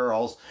 17-year-old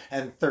girls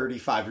and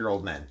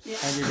 35-year-old men. Yeah.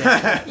 And your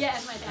dad. Yeah,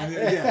 and my And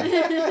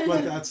dad. yeah,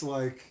 but that's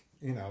like,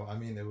 I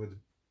mean, it would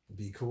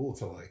be cool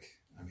to like,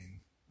 I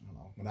don't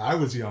know. When I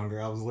was younger,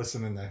 I was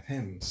listening to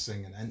him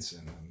sing an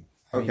ensign, and I mean,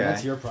 Okay.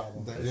 that's your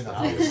problem.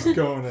 I was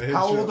going to his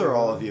How show. old are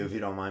all of you, if you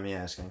don't mind me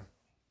asking?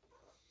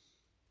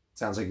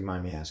 Sounds like you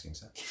mind me asking,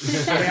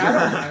 Seth.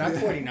 I mean, I'm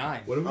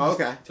 49. What if we Oh,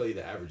 just okay. tell you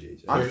the average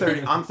age? I'm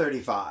 30. I'm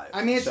 35.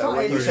 I mean, it's So fine.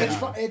 what It's, you're it's, saying-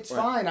 fi- it's Right.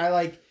 fine. I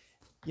like,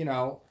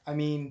 I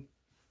mean,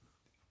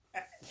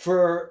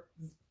 for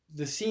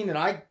the scene that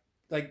I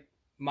like,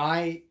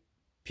 my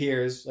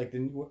peers, like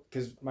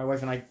because my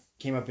wife and I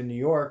came up in New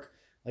York,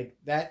 like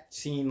that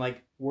scene,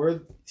 like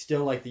we're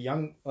still like the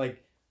young,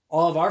 like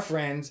all of our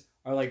friends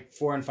are like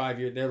 4 and 5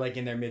 years. They're like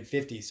in their mid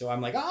 50s. So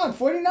I'm like, oh, I'm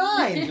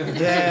 49.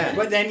 Yeah.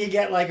 But then you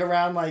get like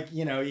around like,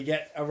 you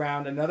get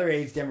around another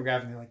age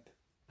demographic and they're like,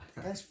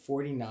 that guy's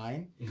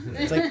 49.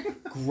 It's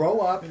like, grow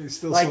up. And he's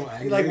still Like, so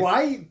angry. like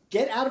why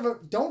get out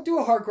of don't do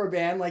a hardcore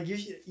band. Like you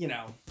should,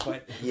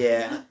 but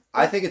Yeah,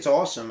 I think it's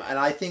awesome, and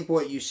I think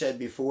what you said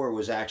before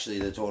was actually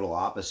the total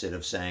opposite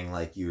of saying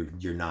like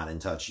you're not in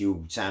touch.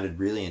 You sounded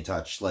really in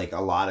touch. Like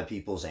a lot of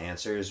people's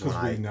answers when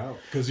Because we I know.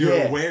 Because you're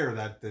Yeah. aware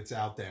that it's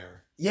out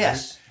there.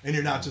 yes, And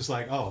you're not just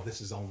like, oh, this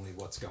is only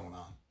what's going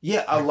on.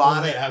 yeah, a Like, lot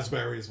only of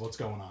Asbury is what's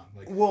going on.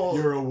 Like, Well-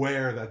 you're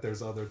aware that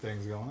there's other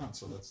things going on.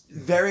 So that's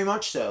very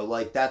much so.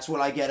 Like that's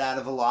what I get out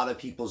of a lot of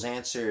people's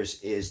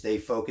answers is they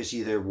focus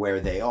either where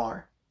they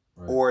are,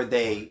 Right. or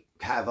they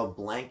have a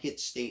blanket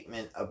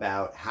statement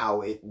about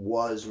how it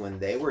was when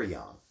they were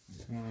young.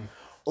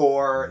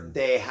 Or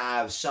they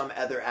have some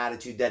other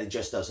attitude that it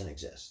just doesn't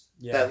exist.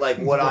 Yeah. That like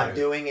what I'm Right.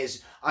 doing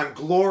is I'm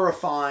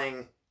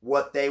glorifying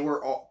what they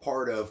were all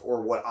part of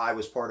or what I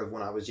was part of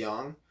when I was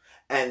young,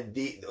 and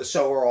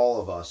so are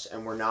all of us,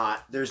 and we're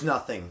not. There's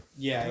nothing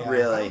yeah.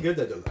 really. How good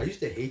that does. I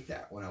used to hate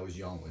that when I was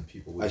young when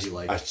people would be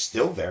like, I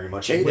still very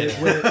much hate when, it.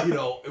 when,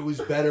 it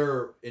was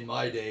better in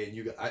my day,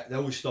 and that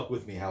always stuck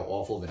with me how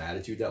awful of an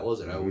attitude that was,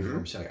 and I always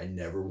remember saying I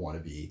never want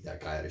to be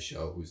that guy at a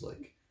show who's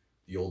like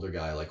the older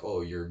guy, like, oh,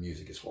 your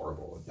music is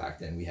horrible, and back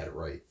then we had it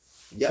right.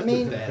 Yeah, I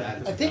mean, Bad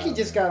attitude I think you out,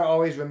 just man. gotta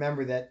always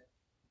remember that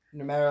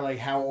no matter like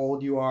how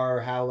old you are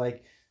or how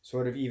like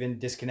sort of even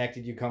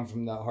disconnected you come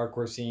from the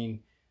hardcore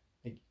scene,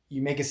 like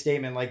you make a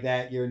statement like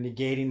that, you're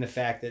negating the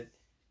fact that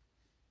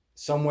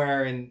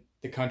somewhere in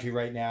the country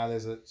right now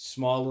there's a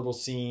small little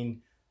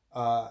scene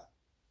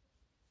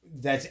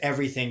that's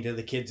everything to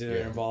the kids that are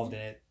Yeah. involved in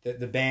it.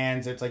 The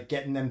bands, it's like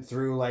getting them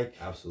through like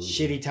Absolutely.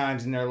 shitty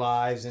times in their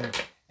lives,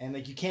 and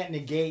like you can't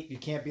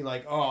be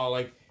like, oh,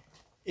 like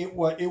it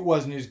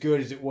wasn't as good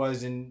as it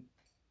was in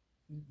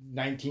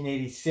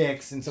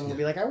 1986, and someone will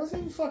be like, I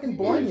wasn't even fucking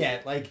born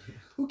yet. Like,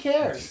 who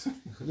cares?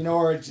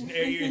 Or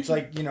it's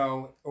like,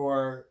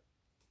 or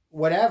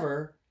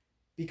whatever,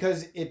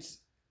 because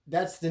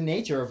that's the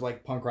nature of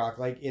like punk rock.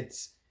 Like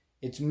it's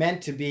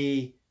meant to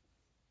be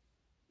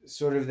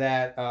sort of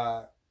that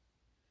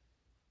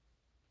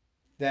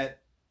that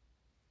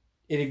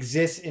it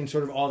exists in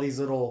sort of all these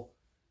little,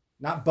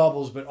 not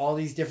bubbles, but all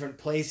these different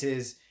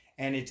places,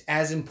 and it's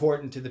as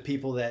important to the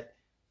people that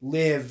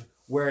live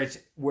where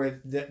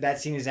that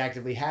scene is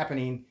actively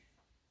happening,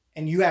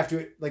 and you have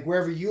to, like,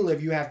 wherever you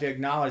live, you have to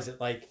acknowledge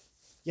that, like,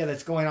 yeah,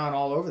 that's going on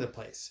all over the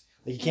place.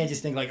 Like, you can't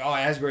just think like, oh,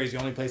 Asbury's the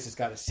only place that's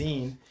got a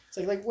scene. It's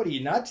like what are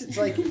you, nuts? It's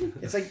like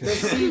there's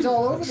scenes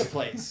all over the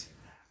place.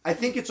 I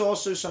think it's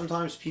also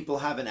sometimes people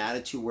have an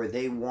attitude where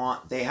they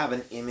have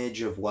an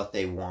image of what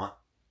they want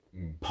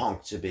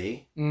punk to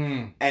be.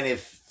 Mm. And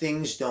if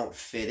things don't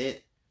fit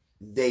it,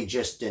 they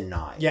just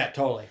deny. Yeah,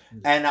 totally.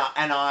 And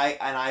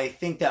I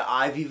think that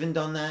I've even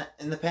done that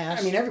in the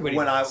past. I mean, everybody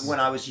when does.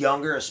 I was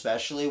younger,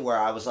 especially, where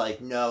I was like,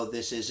 no,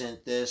 this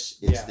isn't this,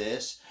 it's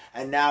this.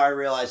 And now I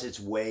realize it's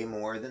way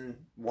more than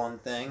one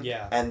thing.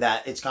 Yeah. And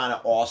that it's kind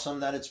of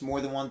awesome that it's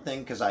more than one thing,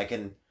 because I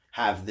can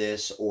have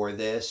this or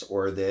this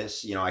or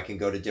this. You know, I can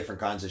go to different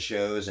kinds of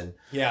shows and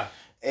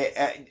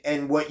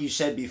and what you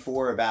said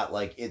before about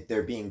like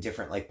there being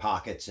different like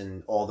pockets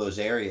in all those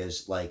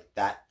areas, like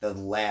that, the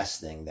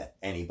last thing that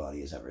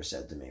anybody has ever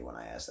said to me when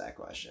I ask that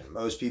question.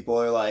 Most people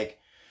are like,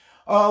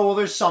 oh, well,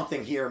 there's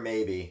something here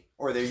maybe,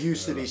 or there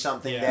used to be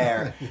something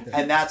there.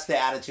 And that's the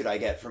attitude I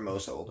get from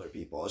most older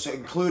people, so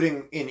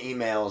including in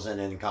emails and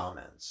in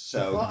comments.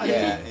 So well,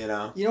 you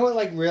know. You know what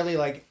like really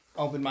like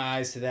opened my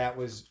eyes to that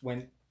was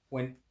when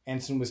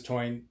Ensign was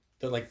touring,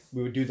 that like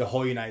we would do the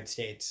whole United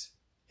States.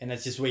 And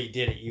that's just the way you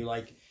did it. You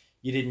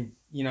didn't,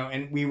 you know,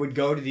 and we would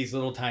go to these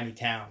little tiny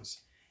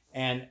towns.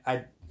 And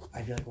I'd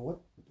be like,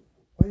 well,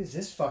 what is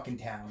this fucking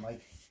town?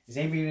 Like, is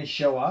anybody going to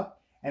show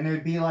up? And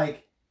there'd be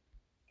like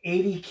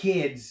 80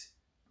 kids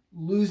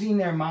losing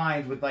their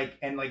minds with like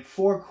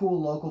 4 cool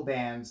local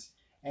bands.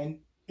 And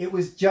it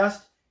was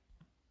just,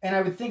 and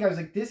I was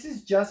like, this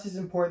is just as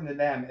important to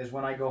them as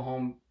when I go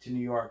home to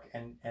New York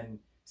and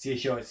see a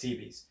show at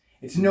CB's.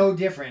 It's no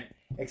different,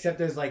 except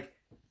there's like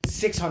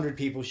 600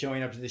 people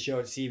showing up to the show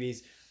at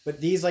CB's,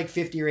 but these like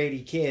 50 or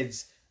 80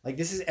 kids, like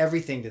this is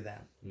everything to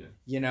them,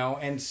 you know?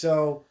 And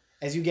so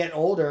as you get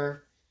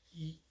older,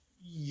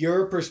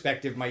 your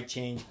perspective might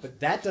change, but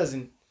that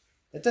doesn't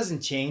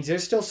change.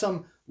 There's still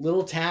some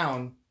little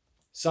town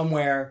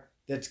somewhere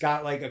that's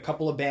got like a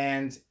couple of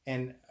bands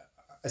and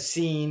a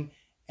scene,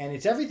 and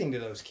it's everything to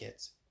those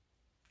kids.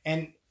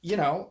 And, you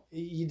know,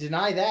 you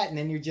deny that, and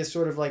then you're just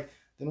sort of like,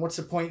 then what's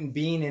the point in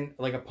being in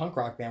like a punk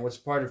rock band? What's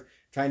part of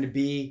trying to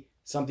be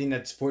something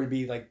that's supposed to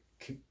be like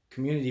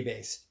community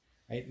based,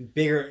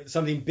 right?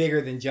 Something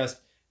bigger than just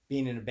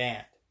being in a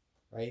band,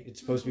 right? It's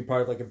supposed to be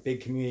part of like a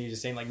big community,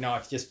 just saying like, no,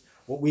 it's just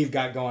what we've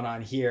got going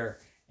on here,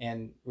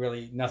 and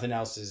really nothing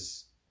else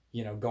is,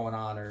 you know, going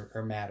on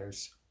or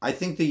matters. I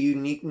think the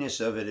uniqueness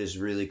of it is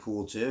really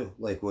cool too.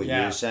 Like what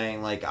you're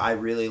saying, like I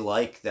really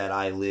like that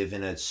I live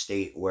in a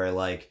state where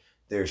like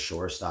there's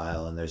Shore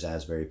Style and there's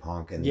Asbury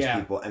Punk and there's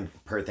people and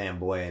Perth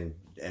Amboy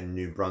and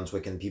New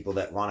Brunswick and people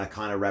that want to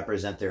kind of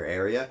represent their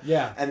area.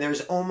 Yeah. And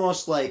there's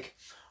almost like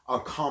a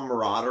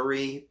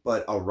camaraderie,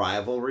 but a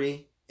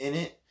rivalry in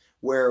it,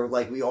 where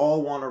like we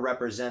all want to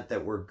represent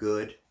that we're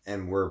good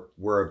and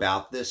we're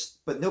about this,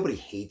 but nobody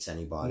hates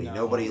anybody. No.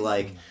 Nobody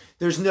like,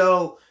 there's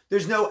no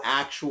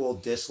actual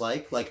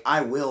dislike. Like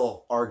I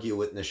will argue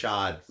with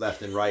Nishad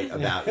left and right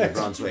about New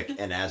Brunswick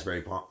and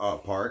Asbury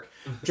Park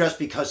just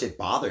because it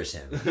bothers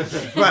him.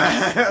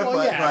 But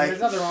there's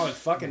nothing wrong with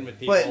fucking with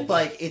people. But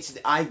like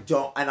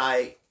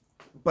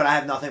but I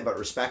have nothing but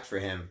respect for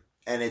him,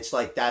 and it's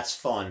like that's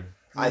fun.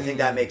 I think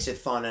that makes it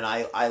fun, and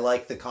I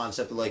like the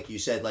concept of, like you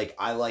said, like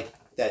I like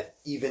that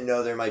even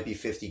though there might be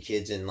 50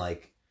 kids in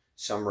like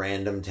some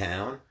random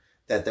town,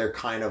 that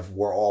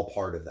we're all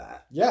part of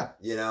that. Yeah.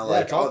 You know,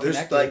 like,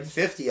 there's like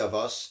 50 of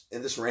us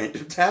in this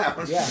random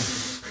town. Yeah.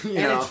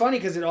 It's funny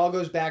because it all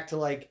goes back to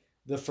like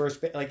the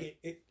first,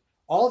 like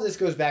all of this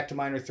goes back to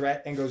Minor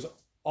Threat and goes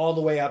all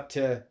the way up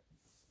to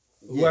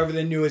whoever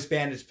the newest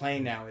band is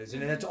playing now is.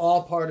 And it's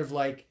all part of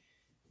like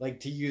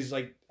to use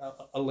like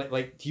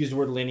to use the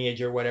word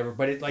lineage or whatever,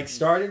 but it like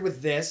started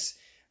with this,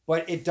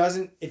 but it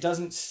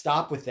doesn't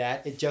stop with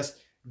that. It just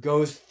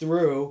goes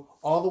through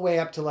all the way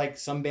up to like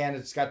some band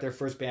that's got their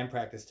first band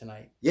practice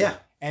tonight. Yeah.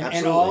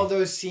 And all of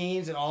those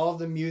scenes and all of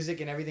the music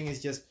and everything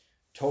is just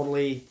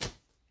totally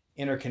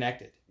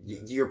interconnected.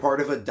 You're part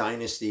of a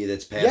dynasty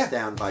that's passed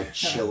down by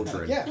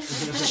children.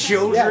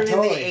 Children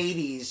in the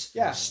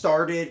 80s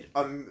started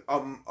an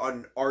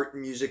art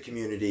and music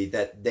community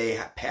that they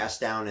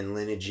passed down in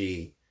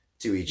lineage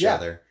to each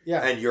other.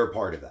 Yeah. And you're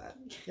part of that.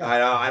 Yeah.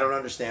 I don't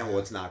understand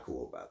what's not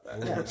cool about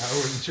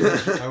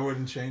that. I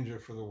wouldn't change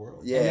it for the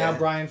world. Yeah. And now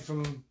Brian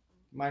from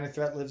Minor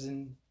Threat lives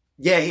in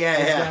lives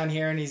down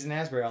here, and he's in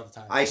Asbury all the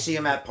time. I see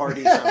him at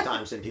parties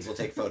sometimes, and people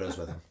take photos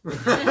with him.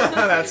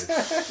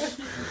 That's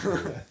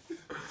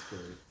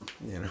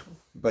you know.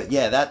 But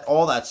yeah,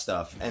 all that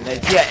stuff, and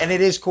and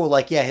it is cool.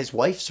 Like his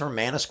wife's from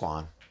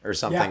Manasquan or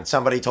something. Yeah.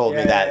 Somebody told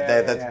me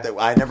that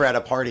I never had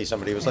a party.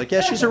 Somebody was like, "Yeah,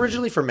 she's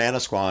originally from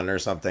Manasquan or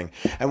something."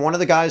 And one of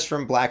the guys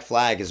from Black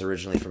Flag is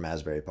originally from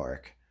Asbury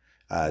Park,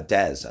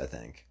 Dez, I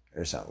think,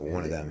 or something.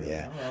 One of them,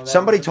 Well,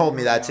 somebody told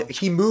me that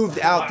he moved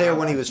out there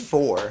when he was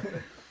 4.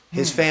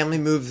 His family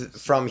moved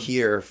from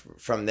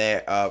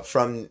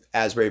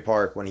Asbury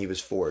Park when he was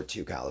 4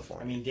 to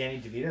California. I mean, Danny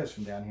DeVito's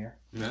from down here.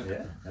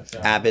 Yeah. That's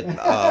Abbott,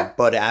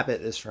 Bud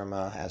Abbott is from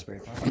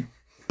Asbury Park.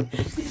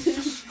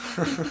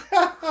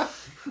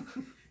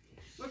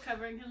 We're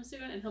covering bring him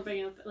soon, and he'll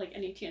bring up like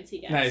any chance he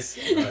gets.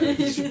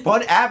 Nice.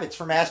 Bud Abbott's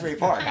from Asbury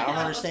Park. I don't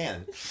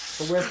understand.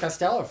 So where's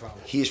Costello from?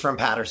 He's from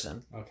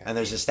Patterson. Okay. And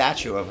there's a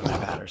statue of him in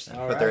Patterson.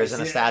 All but there right.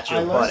 isn't a See, statue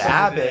I of learned Bud something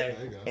Abbott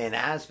There you go. in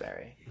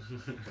Asbury.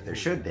 There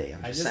should be.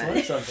 I'm I just just saying.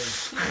 learned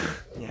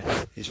something.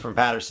 Yeah, he's from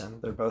Patterson.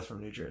 They're both from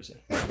New Jersey.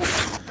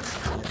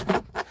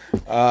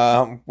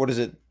 What is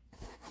it?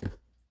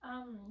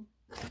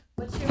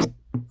 What's your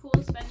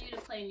coolest venue to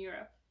play in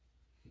Europe?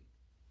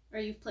 Or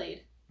you've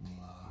played?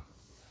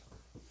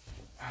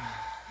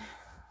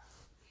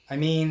 I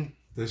mean,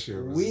 This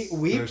year was.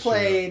 we this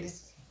played year-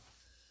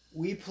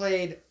 we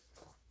played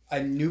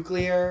a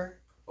nuclear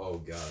Oh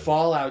god,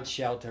 fallout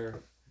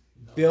shelter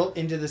built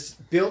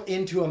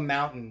into a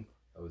mountain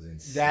that was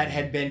insane. that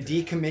had been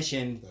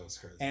decommissioned That was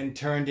crazy. and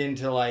turned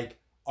into like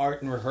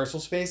art and rehearsal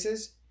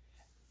spaces.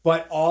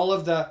 But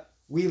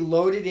we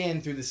loaded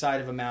in through the side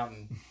of a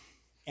mountain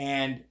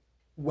and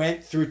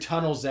went through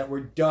tunnels that were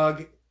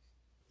dug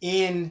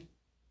in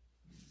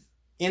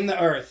the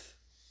earth.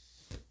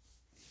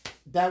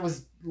 That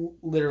was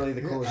literally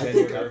the Yeah, coolest I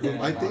venue think, I've ever been in.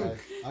 I my think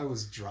life. I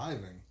was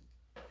driving.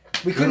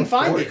 We couldn't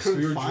find it. Couldn't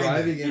we were find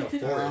driving it. in a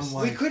forest. I'm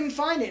like, We couldn't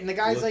find it, and the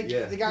guy's Look, like,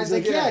 yeah. He's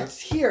like, yeah, it's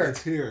here.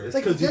 It's here. It's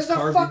like 'cause there's it's a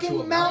carved into fucking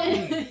a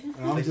mountain. And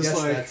I'm I just guess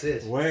like, that's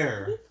it.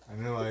 where?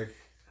 And they're like,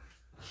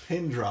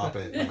 pin drop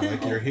it. And they're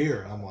like, you're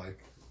here. And I'm like,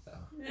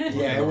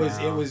 Yeah, it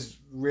Wow. was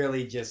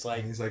really just like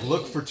and he's like,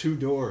 look for 2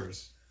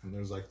 doors. And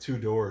there's like 2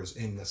 doors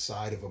in the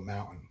side of a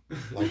mountain,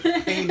 like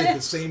painted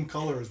the same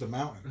color as the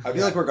mountain. I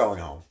feel like we're going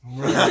home.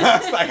 Right.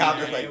 It's like, I'm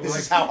just like, this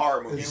is how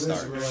horror movies Is this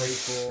start.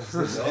 really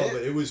cool? No,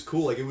 but it was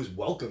cool. Like it was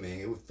welcoming.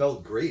 It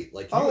felt great.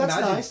 Like can Oh, you that's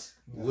imagine nice.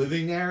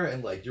 living there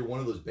and like you're one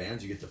of those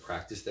bands you get to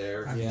practice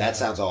there. Yeah. That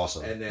sounds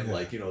awesome. And then Yeah.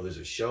 like there's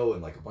a show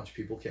and like a bunch of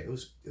people came. It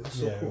was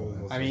so Yeah, cool. it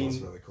was- I it was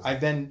mean, really cool.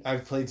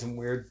 I've played some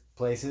weird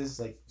places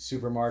like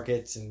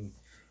supermarkets and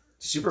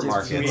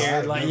Supermarkets. just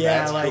weird, like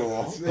That's like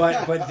cool.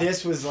 but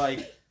this was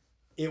like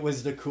it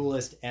was the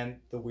coolest and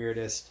the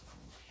weirdest.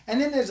 And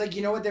then there's like,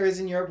 you know what there is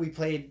in Europe? We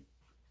played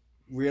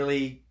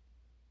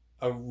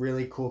a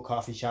really cool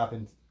coffee shop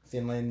in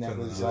Finland that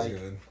Finland was was like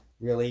good.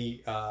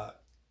 really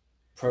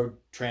pro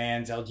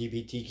trans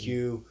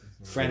LGBTQ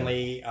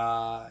friendly.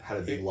 Had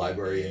a big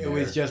library in It there.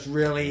 was just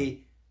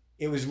really,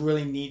 it was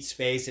really neat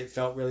space. It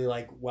felt really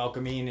like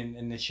welcoming,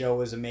 and the show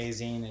was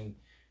amazing. And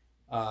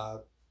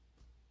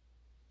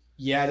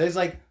yeah, there's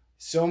like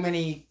so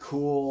many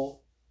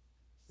cool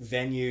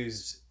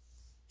venues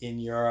in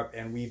Europe,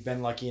 and we've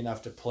been lucky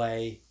enough to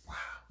play. Wow.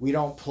 We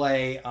don't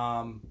play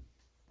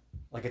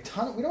like a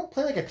ton. We don't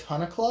play like a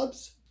ton of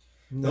clubs.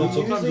 No, We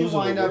sometimes usually those are the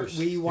wind up. worst.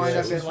 We wind Yeah,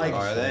 up those at like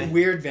are they?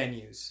 weird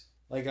venues,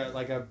 like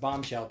a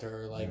bomb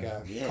shelter, or like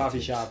a Yeah, coffee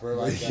dude. shop, or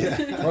like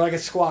Yeah. or like a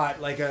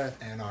squat, like a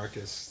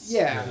Anarchists.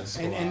 yeah,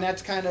 squad. and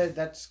that's kind of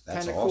That's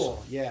cool.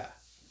 awesome. Yeah,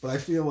 But I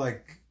feel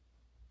like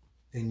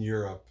in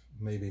Europe,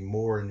 maybe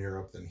more in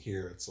Europe than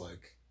here, it's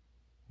like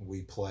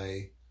we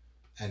play,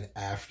 and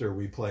after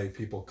we play,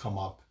 people come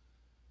up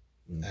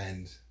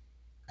and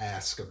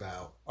ask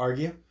about,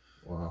 argue.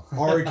 Wow.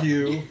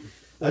 argue,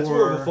 That's or,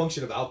 more of a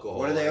function of alcohol.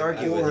 What do they Like,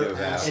 argue with or you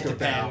about? ask It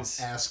depends.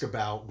 ask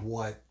about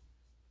what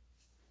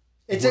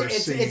It's we're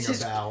it's singing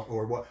just about,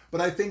 or what.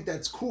 But I think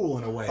that's cool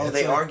in a way. Oh, It's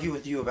they like- argue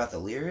with you about the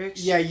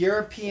lyrics? yeah.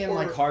 European Or-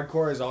 like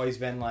hardcore has always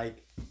been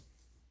like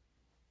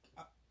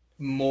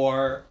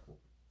more.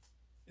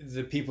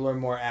 The people are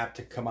more apt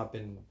to come up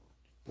and,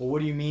 well, what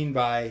do you mean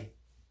by?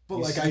 But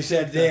you like s- I you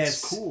said think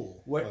that's this.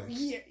 cool. What? Like,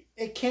 Yeah,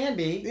 it can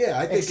be. yeah,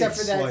 I think Except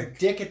for it's that like,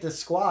 dick at the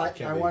squat. It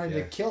can I be, wanted to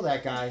yeah. kill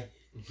that guy.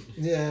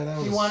 yeah, that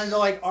was, He wanted to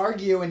like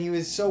argue, and he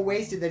was so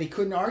wasted that he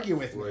couldn't argue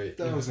with me. Right.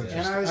 that was Yeah.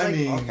 interesting. And I was I like,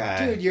 mean,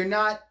 Okay. Dude, you're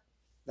not.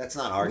 That's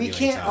not arguing. We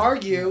can't time.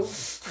 argue.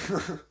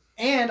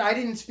 And I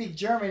didn't speak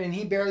German, and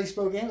he barely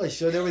spoke English,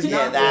 so there was Yeah,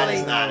 not that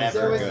really. is not ever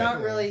there was good. not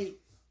really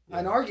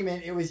an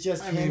argument. It was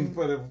just I him. mean,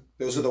 but if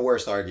Those are the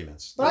worst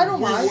arguments. But I don't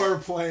we mind. were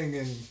playing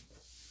in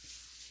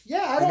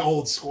Yeah, I an don't.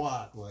 old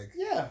squat, like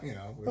Yeah, you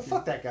know. but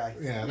fuck that guy.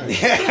 Yeah. I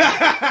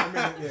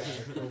Yeah. mean,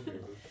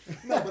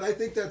 yeah. No, but I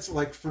think that's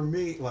like for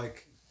me,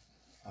 like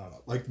I don't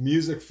know, like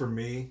music for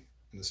me,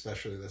 and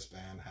especially this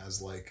band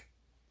has like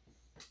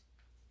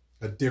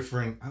a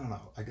different. I don't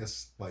know. I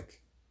guess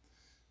like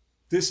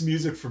this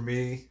music for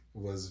me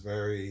was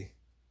very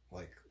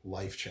like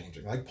life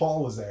changing. Like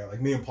Paul was there.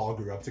 Like me and Paul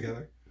grew up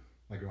together.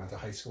 Like we went to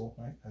high school,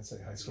 right? I'd say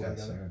high school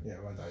Yes, together. Yeah,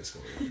 we went to high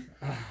school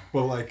together.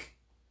 But like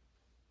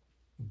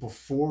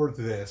before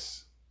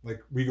this,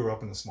 like we grew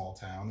up in a small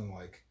town, and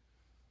like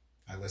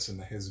I listened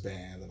to his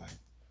band, and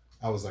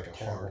I was like a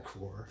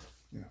hardcore,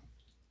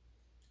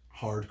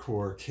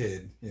 hardcore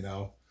kid,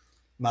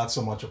 not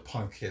so much a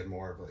punk kid,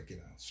 more of like,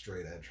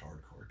 straight edge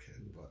hardcore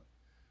kid.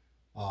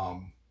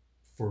 But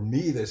for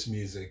me, this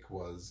music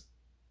was,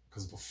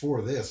 because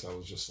before this, I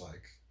was just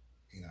like,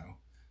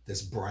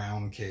 this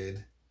brown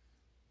kid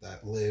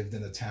that lived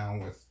in a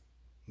town with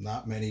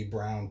not many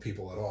brown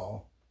people at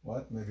all.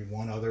 What? Maybe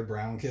one other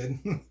brown kid.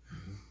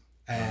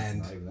 And,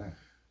 Not even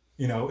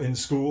that. in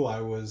school,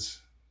 I was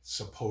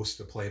supposed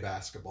to play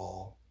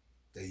basketball.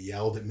 They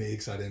yelled at me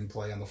because I didn't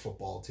play on the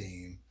football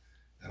team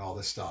and all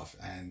this stuff.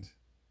 And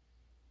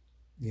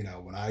you know,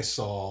 when I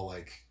saw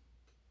like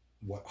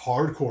what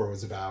hardcore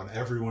was about and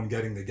everyone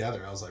getting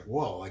together, I was like,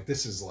 whoa, like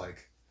this is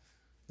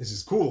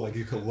cool. Like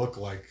you could look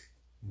like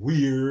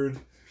weird,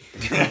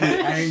 you could be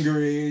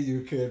angry,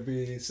 you could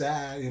be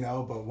sad, you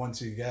know, but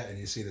once you get and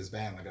you see this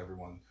band, like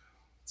everyone,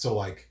 so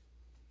like,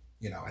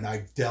 you know, and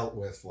I dealt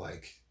with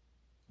like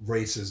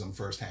racism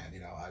firsthand, you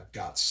know, I've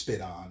got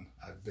spit on,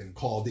 I've been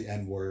called the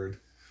N-word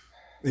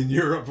in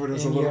Europe, but it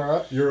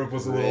was Europe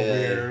was a little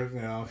weird,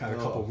 you know, kind of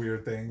a couple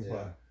weird things,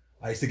 but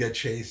I used to get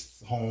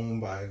chased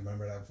home by, I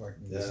remember that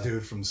fucking this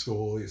dude from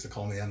school used to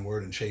call me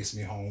N-word and chase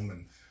me home.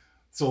 And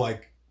so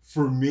like,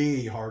 for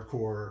me,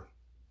 hardcore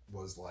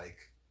was like,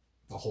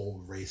 the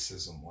whole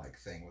racism like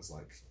thing was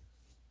like,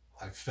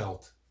 I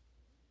felt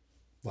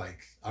like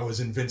I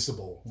was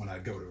invincible when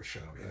I'd go to a show,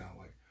 you know,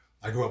 like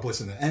I grew up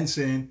listening to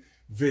Ensign,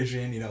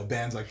 Vision, you know,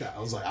 bands like that. I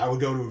was like, I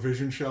would go to a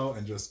Vision show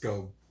and just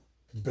go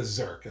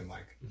berserk, and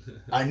like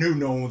I knew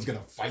no one was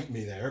gonna fight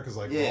me there because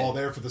like we're all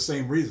there for the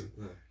same reason.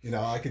 You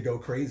know, I could go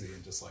crazy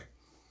and just like,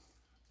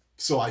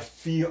 so I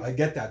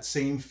get that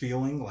same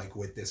feeling like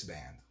with this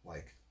band.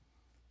 Like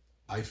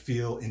I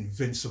feel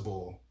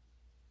invincible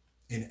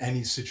in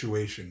any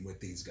situation with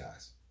these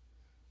guys.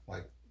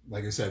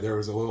 Like I said, there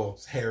was a little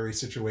hairy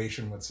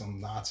situation with some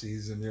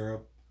Nazis in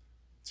Europe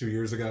 2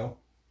 years ago,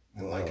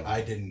 and like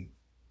I didn't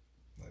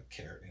like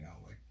care, you know,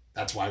 like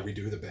that's why we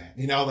do the band.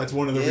 You know, that's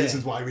one of the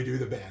reasons why we do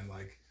the band.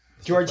 Like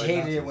George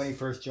hated it when he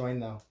first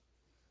joined, though.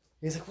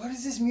 He's like, "What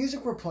is this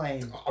music we're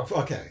playing?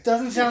 Okay,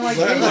 Doesn't sound like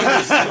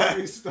let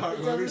me start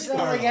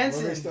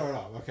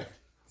off. Okay,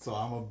 so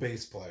I'm a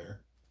bass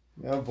player.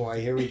 Oh boy,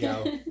 here we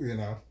go. You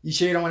know, You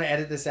sure you don't want to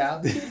edit this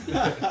out?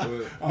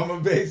 I'm a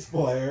bass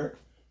player,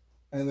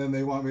 and then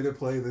they want me to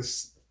play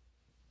this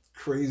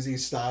crazy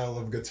style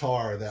of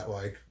guitar that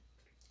like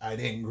I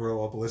didn't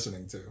grow up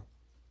listening to,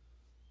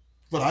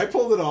 but I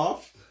pulled it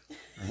off.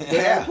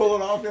 Did I pull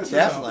it off? Yes,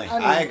 Definitely. no?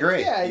 I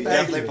agree. Yeah, you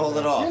definitely pulled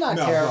it off. You're not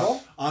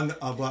terrible.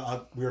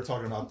 But we were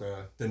talking about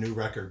the new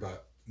record,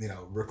 but you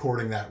know,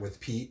 recording that with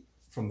Pete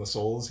from the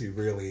Souls, he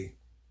really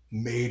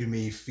made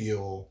me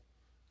feel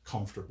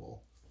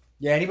comfortable.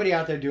 Yeah, anybody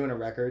out there doing a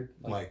record,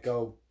 Like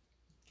go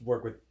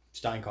work with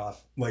Steinkopf.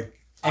 Like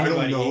Anybody,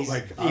 I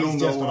don't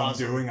know what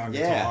awesome. I'm doing on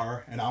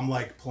guitar, and I'm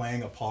like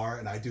playing a part,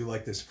 and I do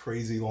like this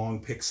crazy long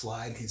pick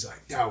slide. And he's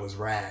like, "That was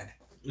rad."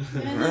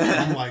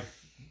 I'm like,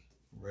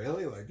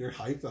 "Really? Like you're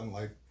hyped on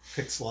like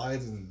pick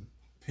slides and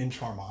pinch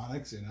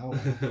harmonics, you know?"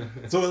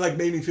 So it like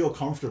made me feel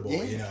comfortable.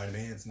 You know what I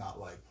mean? It's not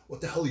like, "What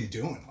the hell are you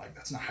doing?" Like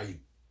that's not how you.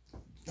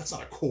 That's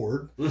not a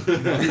chord. You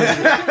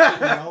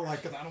know,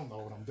 like, cause I don't know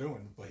what I'm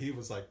doing. But he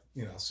was like,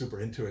 you know, super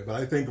into it. But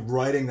I think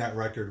writing that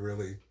record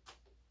really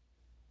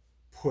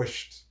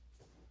pushed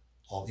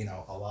all, you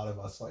know, a lot of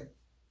us, like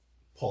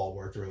Paul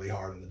worked really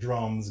hard on the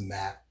drums,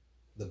 Matt,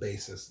 the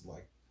bassist,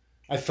 like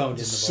I phoned in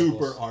the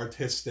super vocals.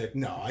 artistic.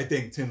 No, I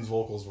think Tim's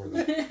vocals were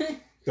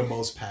the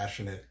most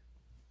passionate,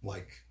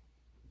 like,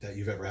 that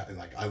you've ever had.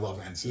 Like, I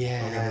love Ensign,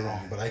 don't get me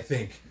wrong. But I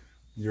think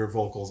your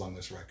vocals on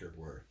this record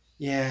were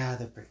Yeah,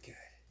 they're pretty good.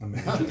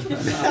 amazing.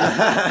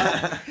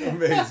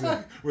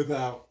 Amazing.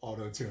 Without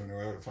auto-tune or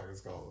whatever the fuck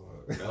it's called.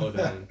 Well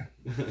done.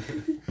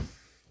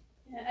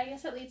 Yeah, I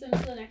guess that leads into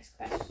the next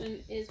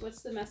question is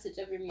what's the message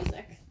of your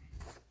music?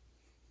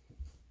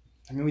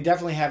 I mean, we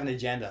definitely have an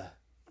agenda.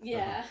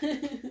 Yeah.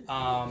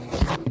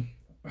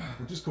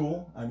 Which is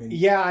cool. I mean,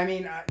 Yeah, I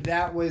mean,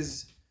 that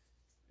was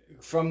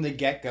from the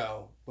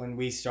get-go when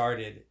we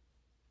started,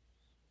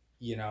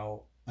 you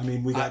know. I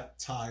mean, we got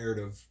tired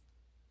of,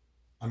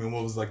 I mean,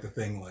 what was like the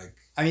thing, like,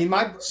 I mean,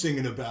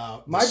 singing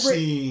about the my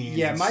scene.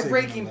 yeah, my singing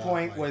breaking about,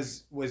 point like,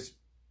 was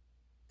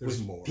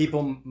there's more.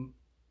 people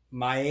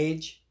my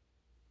age,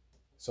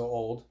 so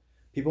old,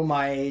 people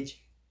my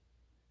age,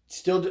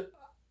 still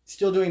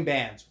doing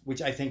bands,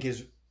 which I think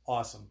is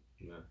awesome.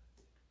 Yeah.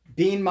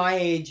 Being my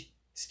age,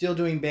 still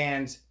doing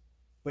bands,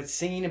 but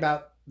singing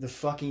about the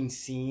fucking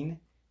scene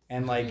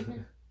and like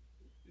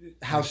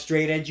how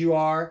straight edge you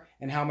are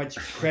and how much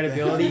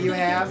credibility you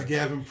have. Like you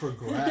haven't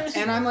progressed.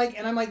 And I'm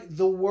like,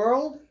 the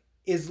world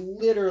is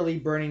literally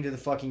burning to the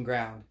fucking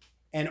ground.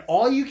 And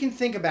all you can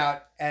think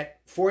about at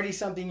 40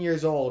 something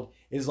years old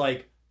is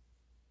like,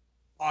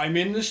 I'm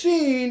in the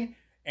scene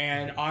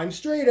and I'm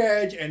straight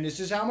edge and this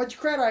is how much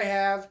cred I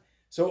have.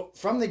 So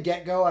from the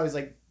get-go, I was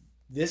like,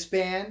 this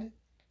band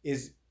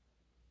is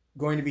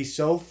going to be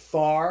so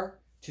far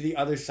to the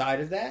other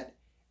side of that.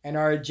 And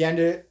our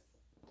agenda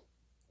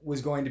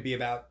was going to be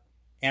about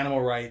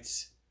animal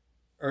rights,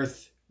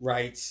 earth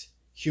rights,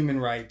 human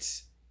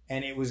rights,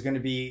 and it was going to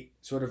be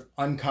sort of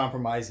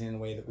uncompromising in the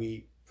way that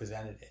we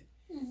presented it.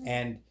 Mm-hmm.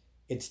 And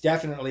it's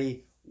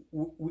definitely,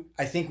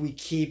 I think we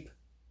keep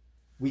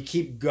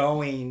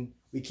going,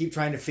 we keep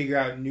trying to figure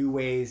out new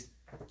ways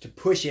to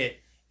push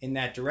it in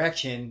that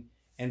direction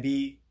and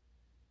be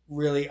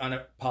really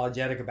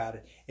unapologetic about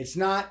it. It's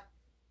not,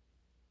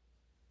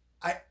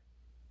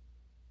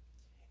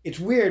 it's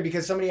weird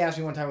because somebody asked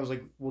me one time, I was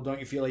like, well, don't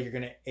you feel like you're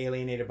going to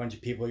alienate a bunch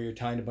of people? Or you're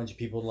telling a bunch of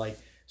people to like,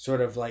 sort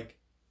of like,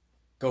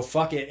 go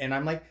fuck it. And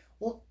I'm like,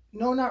 well,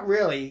 no, not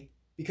really.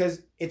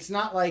 Because it's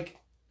not like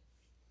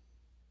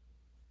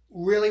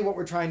really what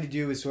we're trying to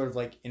do is sort of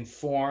like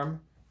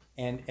inform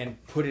and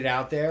put it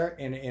out there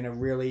in a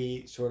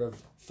really sort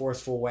of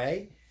forceful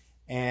way.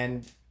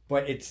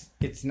 But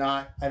it's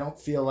not, I don't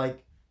feel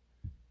like,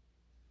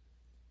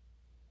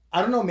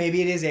 I don't know,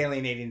 maybe it is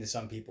alienating to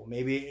some people.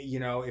 Maybe, you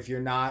know, if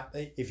you're not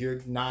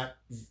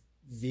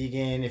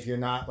vegan, if you're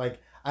not like,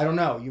 I don't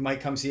know, you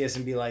might come see us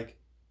and be like,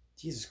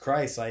 Jesus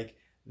Christ, like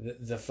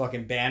the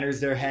fucking banners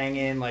they're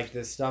hanging, like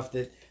the stuff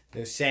that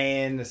they're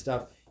saying, the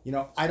stuff, you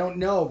know, I don't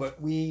know,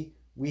 but we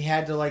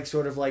had to like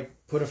sort of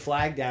like put a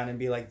flag down and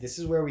be like, this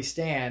is where we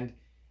stand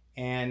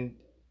and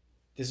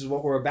this is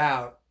what we're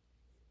about.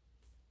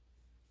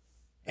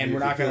 And we're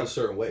not going to a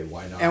certain way.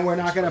 Why not? And we're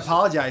not going to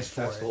apologize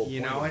for That's the whole it,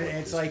 you point know. of And what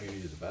it's this like,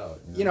 community is about,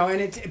 you know,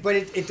 and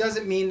it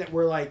doesn't mean that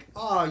we're like,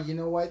 oh, you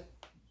know what,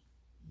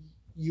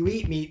 you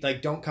eat meat,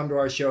 like don't come to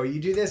our show. You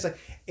do this, like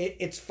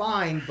it's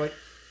fine, but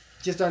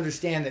just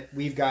understand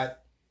that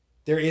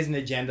there is an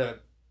agenda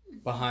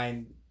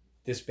behind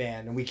this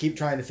band, and we keep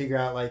trying to figure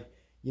out, like,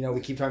 you know,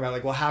 we keep talking about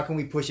like, well, how can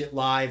we push it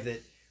live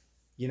that,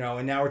 you know,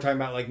 and now we're talking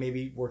about like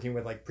maybe working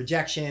with like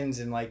projections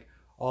and like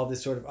all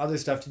this sort of other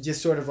stuff to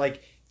just sort of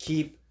like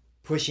keep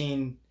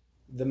pushing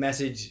the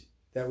message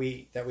that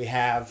we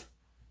have,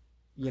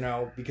 you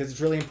know, because it's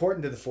really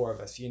important to the four of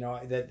us, you know,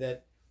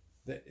 that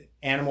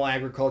animal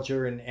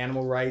agriculture and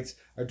animal rights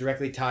are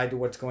directly tied to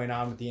what's going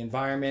on with the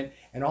environment,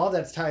 and all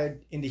that's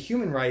tied into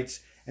human rights.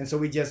 And so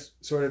we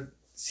just sort of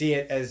see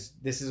it as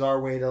this is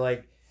our way to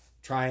like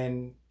try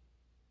and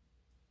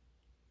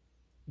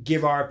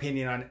give our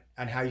opinion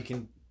on how you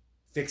can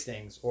fix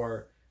things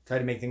or try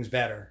to make things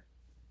better.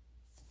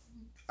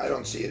 I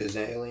don't see it as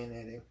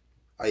alienating.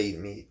 I eat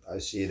meat. I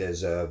see it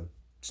as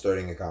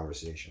starting a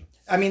conversation.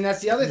 I mean,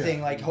 that's the other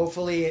thing. Like,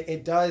 hopefully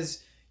it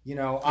does, you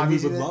know,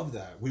 obviously. And we would love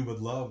that. We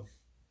would love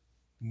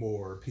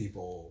more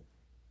people.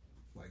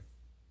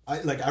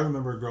 I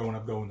remember growing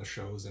up going to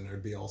shows and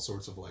there'd be all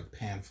sorts of like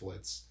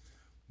pamphlets,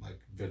 like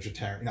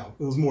vegetarian. No,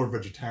 it was more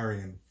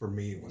vegetarian for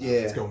me when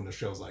I was going to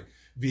shows. Like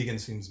vegan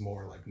seems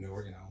more like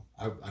newer, you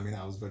know. I mean,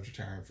 I was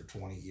vegetarian for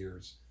 20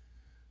 years.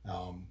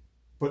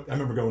 But I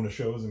remember going to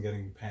shows and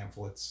getting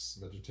pamphlets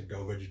to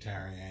go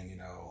vegetarian, you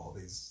know, all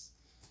these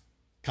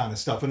kind of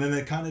stuff. And then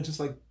it kind of just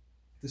like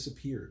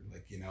disappeared,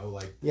 like, you know,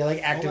 like... Yeah,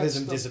 like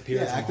activism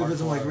disappeared. Yeah,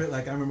 activism,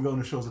 like I remember going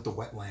to shows at the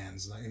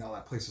wetlands, you know,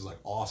 that place is like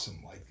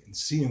awesome, like, and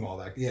seeing all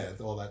that,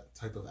 all that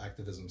type of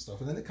activism stuff.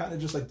 And then it kind of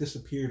just like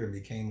disappeared and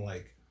became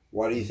like...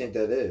 Why do you think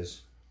that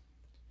is?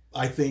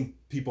 I think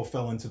people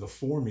fell into the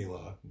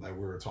formula that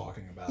we were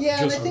talking about. Yeah,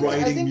 just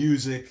writing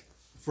music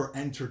for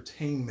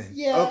entertainment.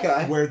 Yeah.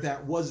 Okay. Where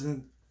that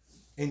wasn't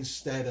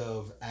instead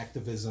of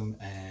activism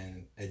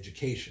and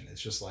education.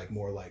 It's just like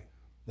more like,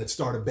 let's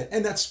start a band.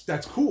 And that's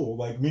cool.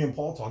 Like me and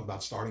Paul talked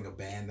about starting a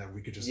band that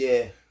we could just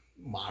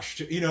mosh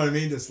to, you know what I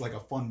mean? Just like a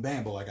fun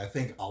band. But like, I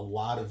think a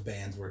lot of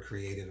bands were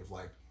created of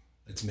like,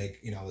 let's make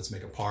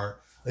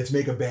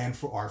a band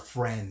for our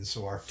friends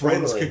so our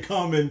friends could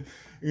come and,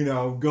 you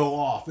know, go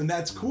off. And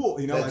that's cool.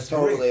 You know, that's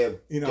totally great.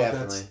 You know,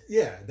 definitely.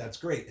 That's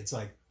great. It's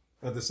like,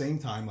 at the same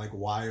time, like,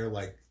 why are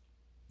like,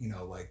 you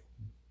know, like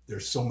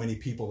there's so many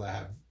people that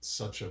have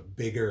such a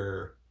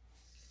bigger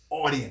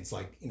audience,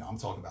 like, you know, I'm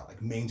talking about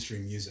like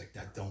mainstream music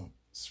that don't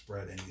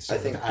spread any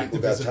sort of activism. I think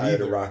people got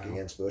tired of Rock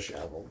Against Bush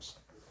albums.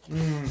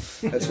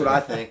 That's what I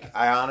think.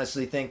 I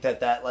honestly think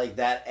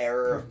that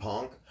era of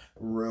punk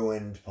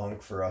ruined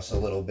punk for us a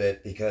little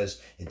bit because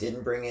it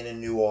didn't bring in a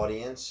new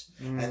audience,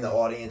 and the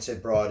audience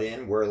it brought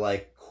in were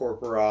like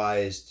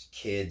corporized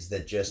kids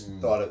that just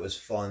thought it was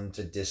fun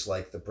to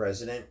dislike the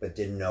president but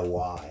didn't know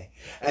why.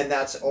 And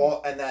that's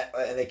all, and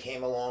they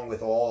came along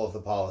with all of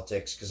the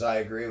politics, because I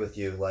agree with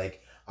you.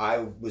 Like, I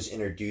was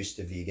introduced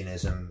to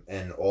veganism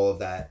and all of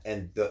that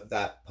and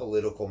that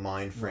political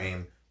mind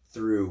frame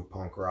through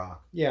punk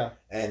rock. Yeah.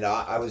 And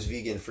I was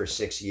vegan for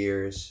 6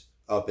 years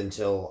up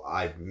until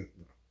I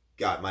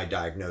got my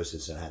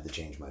diagnosis and had to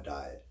change my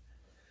diet.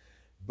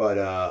 But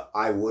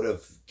I would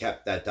have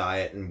kept that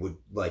diet and would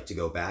like to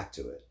go back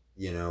to it,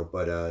 you know.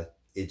 But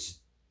that's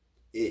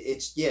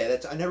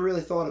I never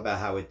really thought about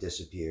how it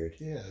disappeared.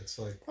 Yeah, it's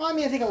like. Well, I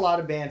mean, I think a lot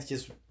of bands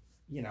just,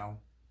 you know,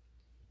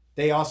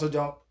 they also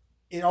don't.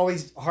 It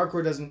always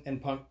hardcore doesn't and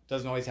punk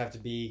doesn't always have to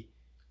be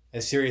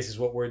as serious as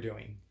what we're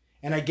doing,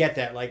 and I get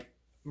that. Like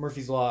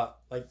Murphy's Law,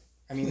 like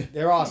I mean,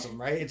 they're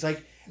awesome, right? It's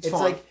like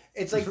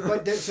it's like,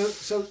 but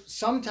so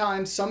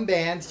sometimes some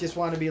bands just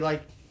want to be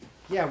like,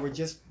 yeah, we're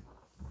just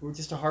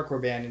a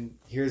hardcore band, and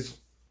here's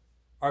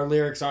our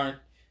lyrics aren't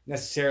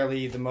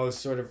necessarily the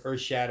most sort of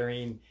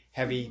earth-shattering,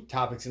 heavy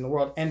topics in the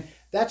world, and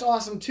that's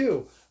awesome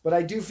too. But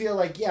I do feel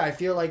like, I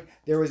feel like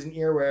there was an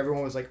era where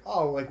everyone was like,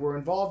 oh, like we're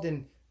involved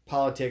in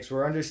politics,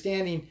 we're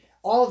understanding.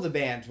 All of the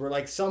bands were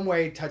like some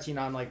way touching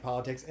on like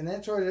politics, and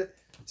then sort of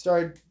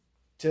started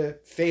to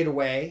fade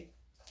away.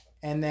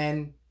 And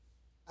then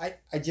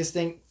I just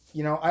think,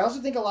 you know, I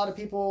also think a lot of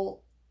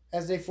people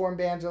as they form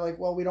bands are like,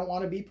 well, we don't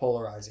want to be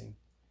polarizing.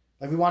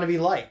 Like, we want to be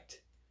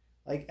liked.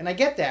 Like, and I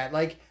get that.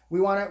 Like, we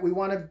want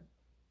to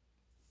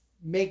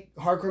make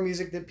hardcore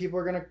music that people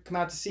are going to come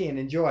out to see and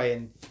enjoy.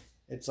 And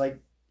it's like,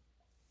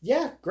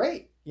 yeah,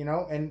 great. you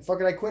know, and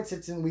Fuck It, I Quit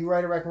sits and we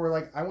write a record. We're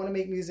like, I want to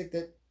make music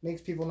that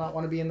makes people not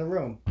want to be in the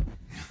room.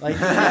 Like,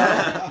 you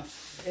know,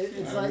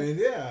 it's like,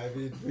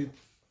 we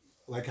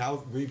like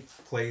how we've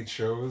played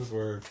shows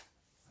where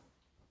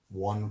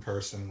one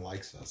person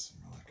likes us,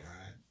 and we're like, all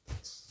right,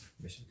 that's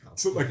Mission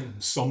accomplished. so like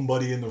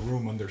somebody in the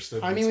room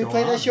understood. I mean, what's we going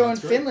played on, that show in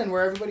that's great. Finland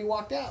where everybody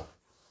walked out.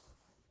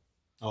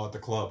 Oh, at the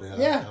club, yeah,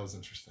 Yeah. that was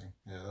interesting.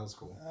 Yeah, that was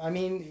cool. I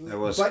mean, That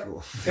was but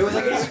cool. it was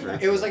like That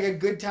very it was cool. like a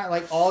good time.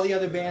 Like all the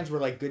other bands were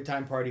like good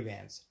time party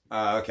bands,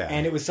 Okay.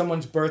 and it was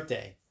someone's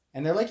birthday,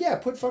 and they're like, "Yeah,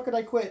 put Fuck It,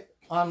 I Quit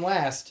on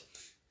last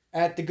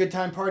at the good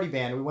time party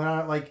band." We went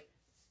out at like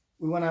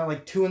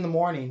 2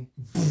 a.m,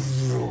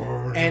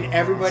 and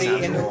everybody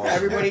Sounds in the cool.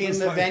 everybody in It's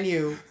the like-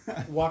 venue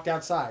walked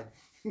outside,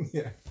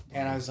 Yeah,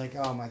 and I was like,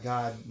 "Oh my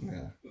god,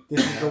 yeah.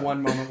 this is the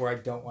one moment where I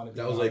don't want to be."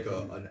 That was on.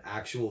 like an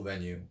actual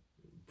venue.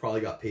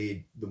 Probably got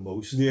paid the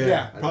most. Yeah,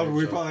 Yeah.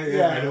 probably, So- probably, Yeah,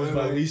 yeah. And it was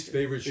my like- least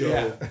favorite show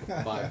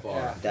Yeah. by far.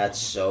 Yeah. That's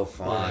so By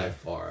funny.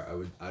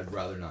 far, I'd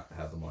rather not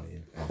have the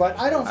money. But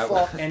I don't I-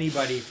 fault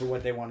anybody for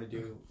what they want to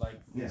do. Like,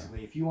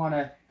 basically, if you want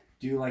to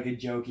do like a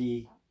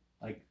jokey,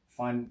 like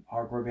fun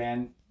hardcore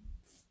band,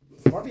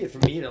 far be it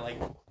from me to like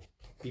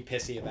be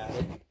pissy about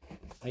it.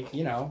 Like,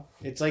 you know,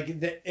 it's like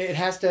it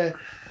has to.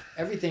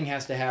 Everything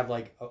has to have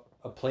like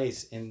a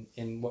place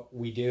in what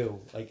we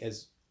do, like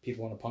as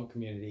people in a punk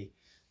community.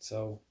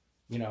 So,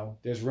 you know,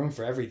 there's room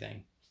for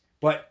everything.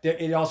 But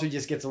it also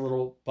just gets a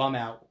little bum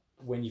out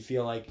when you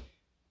feel like,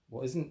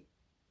 well,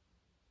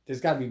 there's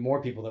got to be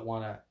more people that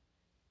want to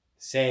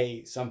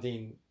say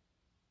something.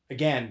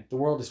 Again, the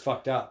world is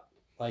fucked up.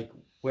 Like,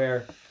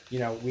 where, you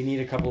know, we need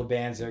a couple of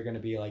bands that are going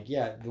to be like,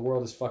 yeah, the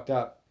world is fucked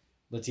up.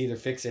 Let's either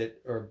fix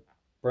it or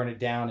burn it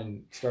down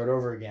and start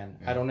over again.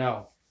 I don't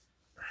know.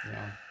 You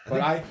know,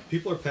 but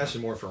people are passing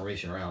more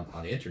information around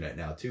on the internet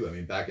now too. I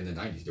mean, back in the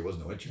 '90s, there was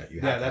no internet.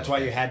 You had yeah, that's why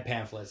you pamphlets. had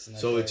pamphlets. And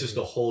that's So why it's just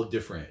a whole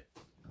different.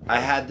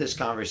 I had this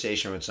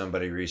conversation with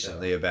somebody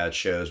recently about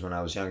shows when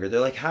I was younger. They're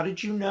like, "How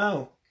did you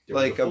know?" There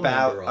was Like a phone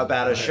number on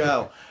about a it.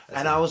 show, That's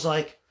and it. I was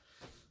like,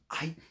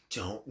 "I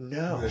don't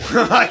know."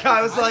 Like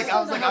I was I like,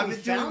 don't know how I've we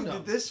been found doing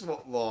them. this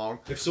long.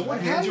 If someone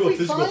How hands did you a we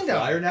physical find 'em?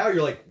 flyer now,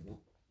 you're like,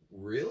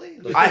 really?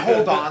 Like, I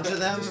hold on to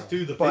them, Just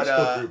do the but,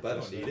 Facebook group. I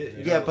don't need it.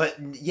 you Yeah, know?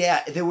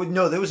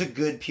 but there was a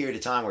good period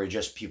of time where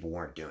just people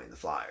weren't doing the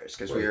flyers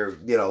because we Right.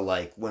 were,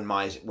 like when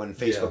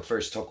Facebook Yeah.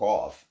 first took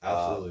off.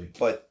 Absolutely.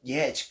 But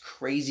yeah, it's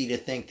crazy to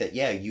think that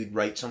you'd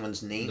write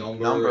someone's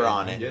Number number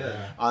on and- it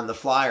yeah. on the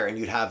flyer, and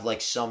you'd have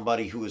like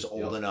somebody who was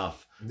old Yep.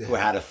 enough Yeah. who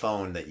had a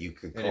phone that you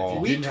could And if call. you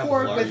we didn't have the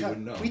toured flyer, with you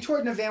wouldn't know. we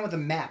toured in a van with a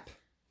map.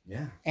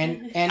 Yeah.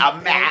 And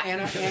A map.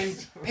 and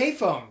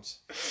payphones,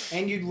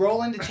 and you'd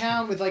roll into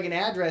town with like an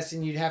address,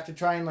 and you'd have to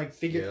try and like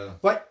figure. Yeah.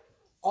 But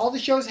all the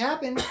shows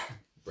happened.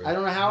 Right. I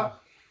don't know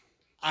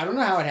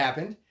how it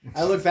happened.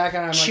 I look back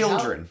and I'm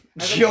Children,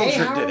 like, how,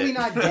 children A, how did are we it.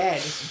 not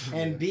dead?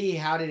 And B,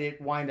 how did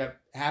it wind up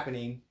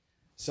happening?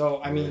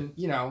 So I mean,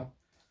 you know,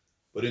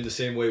 But in the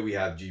same way, we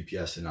have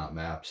GPS and not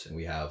maps, and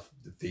we have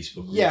the Facebook.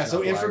 Groups, yeah. not So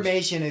flyers.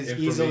 information is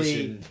easily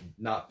Information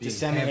not being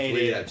disseminated.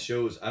 disseminated at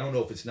shows. I don't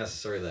know if it's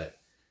necessary that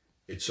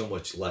it's so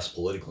much less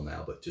political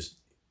now, but just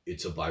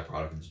it's a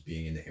byproduct of just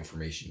being in the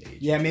information age.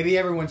 yeah. Maybe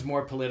everyone's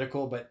more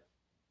political, but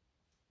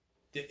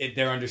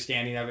their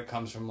understanding of it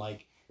comes from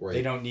like Right.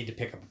 they don't need to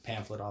pick up a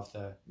pamphlet off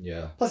the.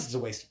 Yeah. Plus, it's a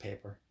waste of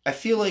paper. I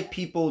feel like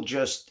people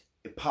just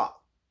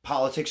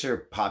politics are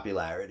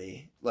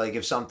popularity. Like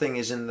if something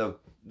is in the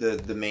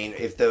main,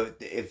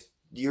 if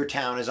your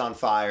town is on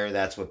fire,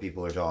 that's what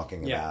people are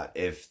talking Yeah. about.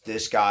 If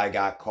this guy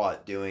got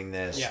caught doing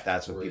this, Yeah.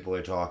 that's what Right. people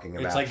are talking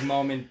about. It's like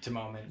moment to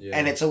moment. Yeah.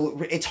 And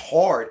it's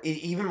hard.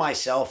 Even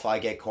myself, I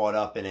get caught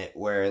up in it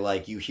where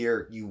like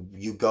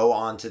you go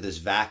onto this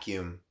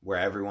vacuum where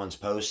everyone's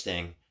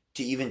posting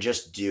to even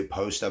just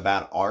post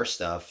about our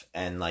stuff,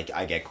 and like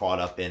I get caught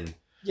up in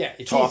Yeah,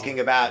 it's talking easy.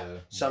 about Yeah.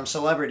 some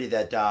celebrity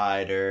that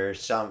died or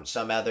some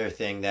other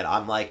thing that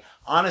I'm like,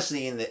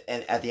 honestly,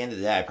 at the end of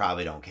the day, I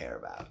probably don't care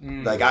about.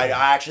 Mm. Like I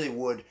actually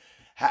would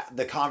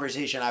the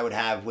conversation I would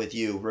have with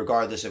you,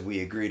 regardless if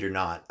we agreed or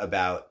not,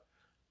 about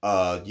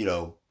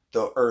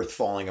the Earth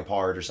falling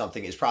apart or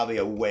something, is probably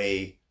a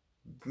way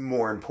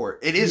more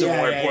important. It is a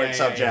more important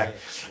subject,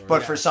 but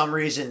Yeah. for some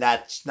reason,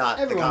 that's not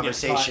Everyone the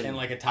conversation. gets caught in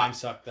like a time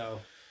suck though.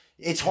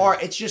 It's hard.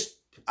 It's just,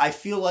 I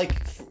feel like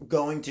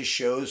going to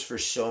shows for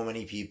so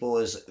many people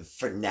is,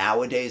 for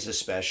nowadays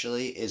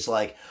especially, is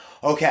like,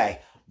 okay,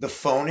 the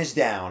phone is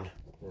down.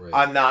 Right.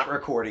 I'm not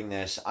recording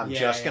this. I'm Yeah,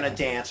 just going yeah. to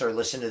dance or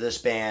listen to this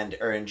band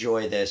or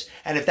enjoy this.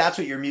 And if that's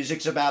what your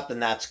music's about, then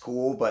that's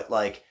cool. But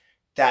like,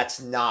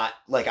 that's not,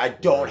 like, I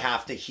don't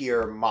have to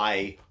hear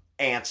my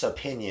aunt's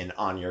opinion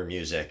on your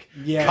music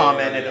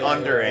commented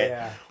under it.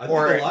 Yeah. I think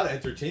or- a lot of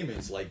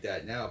entertainment's like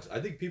that now. 'Cause I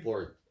think people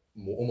are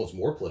almost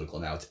more political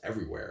now. It's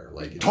everywhere.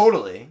 Like it's,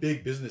 Totally.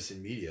 big business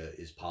and media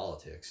is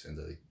politics and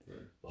the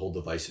whole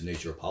divisive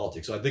nature of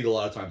politics. So I think a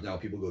lot of times now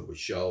people go to a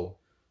show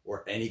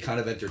or any kind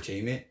of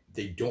entertainment,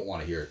 they don't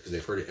want to hear it because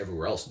they've heard it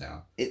everywhere else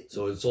now.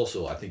 So it's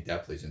also, I think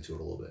that plays into it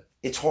a little bit.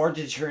 It's hard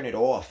to turn it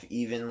off,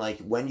 even like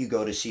when you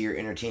go to see your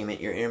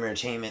entertainment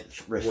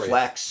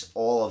reflects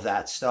all of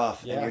that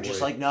stuff, and you're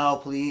just like, no,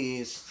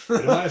 please.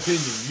 But in my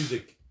opinion,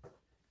 music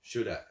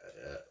should,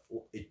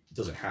 it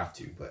doesn't have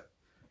to, but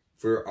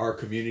for our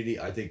community,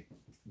 I think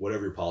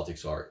whatever your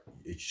politics are,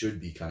 it should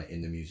be kind of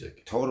in the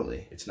music.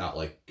 Totally. It's not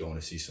like going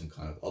to see some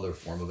kind of other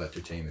form of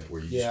entertainment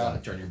where you just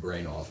want to turn your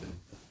brain off and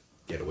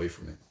get away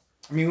from it.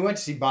 I mean, we went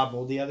to see Bob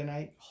Mould the other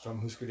night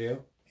from Husker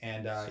Du,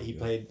 and he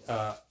played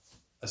a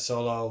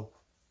solo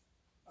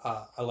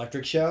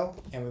electric show,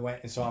 and we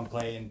went and saw him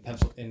play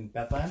in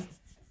Bethlehem,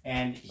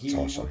 and he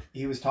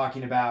was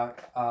talking about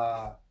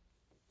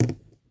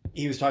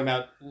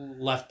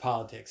left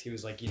politics. He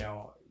was like,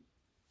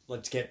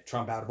 let's get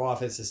Trump out of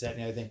office, this, that,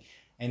 and everything,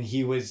 and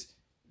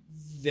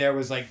there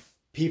was like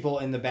people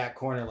in the back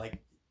corner like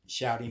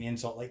shouting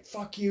insult, like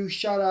 "fuck you,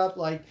 shut up,"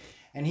 like,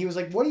 and he was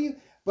like, "What do you?"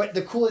 But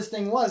the coolest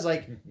thing was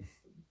like,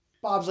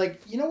 Bob's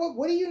like, you know what?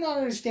 What do you not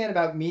understand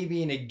about me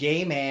being a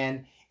gay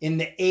man in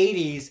the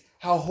 80s?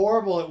 How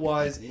horrible it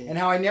was, and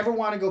how I never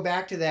want to go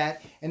back to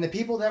that. And the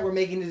people that were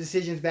making the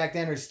decisions back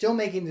then are still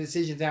making the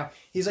decisions now.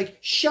 He's like,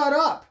 shut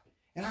up.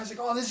 And I was like,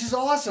 oh, this is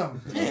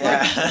awesome.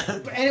 Yeah.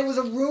 And it was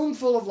a room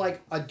full of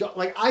like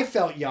I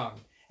felt young.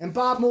 And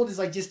Bob Mould is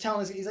like just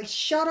telling us, he's like,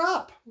 shut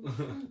up.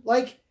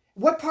 Like,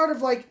 what part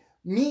of like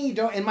me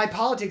in my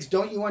politics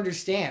don't you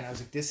understand? I was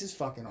like, this is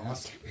fucking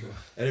awesome.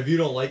 And if you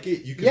don't like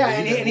it, you can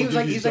leave, and he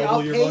was like,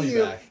 I'll pay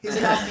you. He's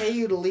like, I'll pay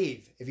you to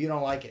leave if you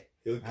don't like it.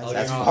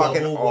 That's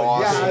fucking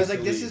awesome. Yeah, I was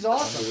like, this is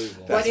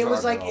awesome. But it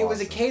was like, it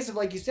was a case of,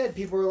 like you said,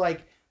 people were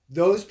like,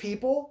 those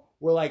people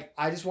were like,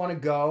 I just want to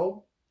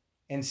go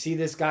and see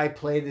this guy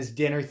play this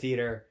dinner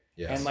theater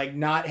and like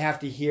not have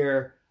to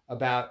hear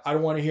about, I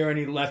don't want to hear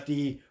any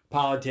lefty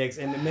politics.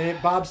 And the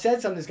minute Bob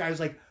said something, this guy was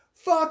like,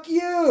 fuck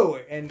you.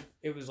 And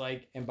it was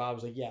like, and Bob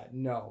was like, yeah,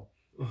 no.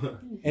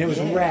 And it was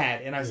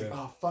rad. And I was like,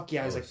 oh, fuck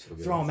yeah. I was like,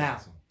 throw him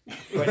out.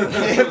 But,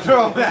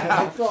 throw him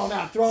out. Throw him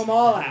out. Throw them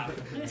all out.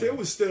 Tim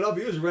was stood up.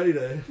 He was ready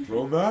to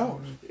throw him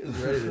out. He was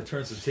ready to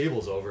turn some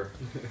tables over.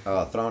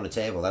 Oh, throwing a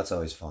table. That's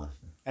always fun.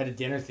 At a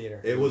dinner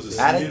theater. It was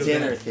at a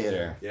dinner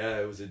theater. Yeah,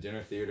 it was a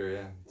dinner theater.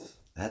 Yeah.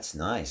 That's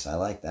nice. I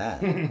like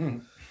that.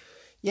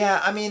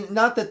 Yeah, I mean,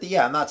 not that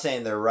I'm not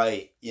saying they're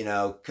right,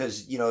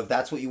 because, if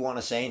that's what you want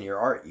to say in your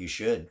art, you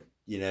should,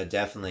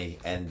 definitely.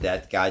 And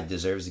that guy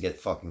deserves to get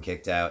fucking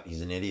kicked out.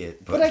 He's an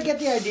idiot. But I get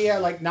the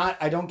idea,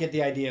 I don't get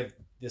the idea of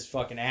this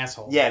fucking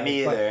asshole. Yeah, right?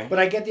 Me either. But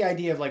I get the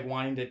idea of, like,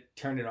 wanting to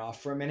turn it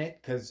off for a minute,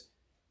 because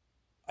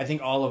I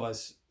think all of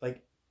us,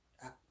 like,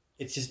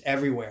 it's just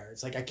everywhere.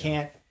 It's like, I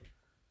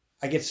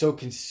get so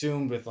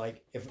consumed with,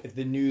 like, if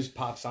the news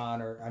pops on,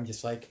 or I'm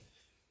just like,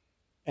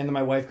 and then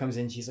my wife comes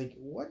in, she's like,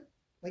 what?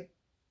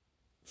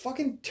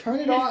 Fucking turn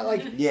it on,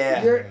 like,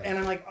 and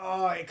I'm like,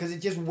 oh, because it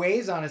just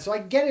weighs on it. So I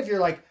get if you're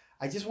like,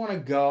 I just want to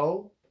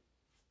go,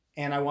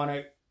 and I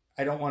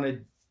don't want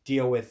to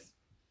deal with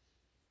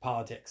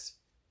politics.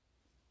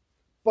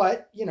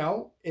 But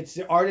it's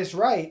the artist's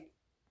right.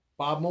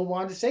 Bob Mould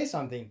wanted to say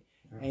something,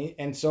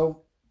 and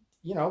so,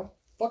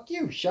 fuck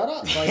you, shut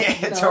up,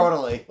 like,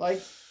 totally,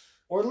 like,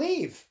 or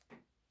leave,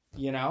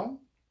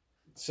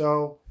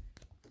 So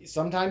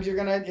sometimes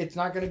it's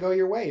not gonna go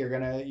your way.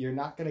 You're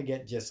not gonna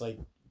get just like.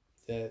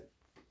 That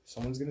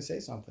someone's gonna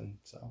say something,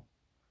 so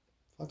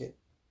fuck it.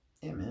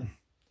 Yeah, man.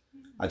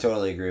 I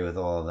totally agree with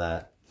all of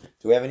that.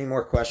 Do we have any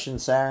more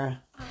questions,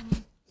 Sarah?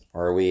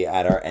 Or are we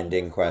at our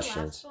ending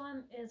questions? The last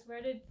one is,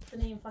 where did the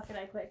name "Fuck It,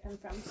 I Quit" come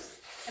from?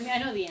 I mean, I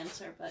know the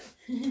answer, but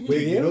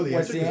wait, you know the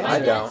What's answer? The answer?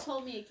 My dad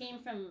told me it came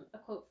from a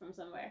quote from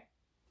somewhere.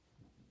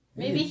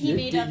 Maybe he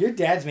made up. Your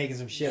dad's making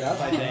some shit up,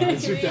 I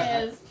think. Your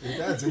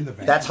dad's in the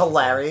band. That's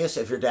hilarious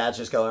if your dad's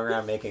just going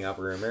around making up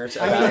rumors.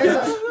 I mean,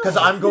 because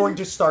I'm going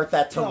to start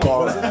that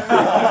tomorrow.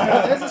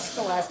 There's a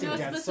Scholastic no,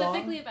 Death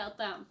specifically song. about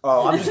them.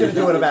 Oh, I'm just going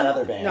to do it about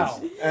other bands.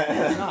 No,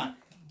 it's not.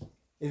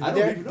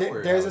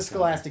 There's a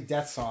Scholastic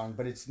Death song,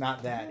 but it's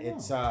not that.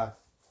 It's a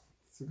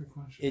good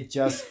question. It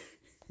just,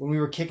 when we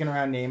were kicking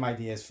around name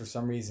ideas, for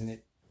some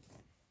reason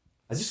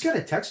I just got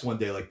a text one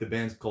day, like, the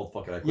band's called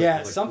Fuck It, I Quit. Yeah,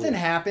 like, something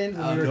happened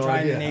when we were no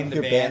trying idea. to name the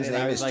Your band, band's and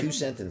name I was is like, 2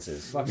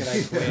 sentences. Fuck It,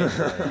 I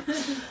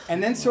Quit.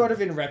 And then sort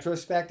of in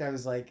retrospect, I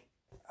was like,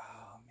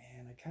 oh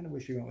man, I kind of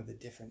wish we went with a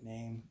different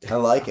name. I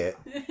like it.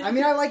 I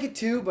mean, I like it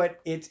too, but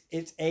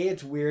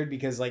it's weird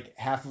because like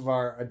half of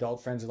our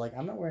adult friends are like,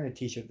 I'm not wearing a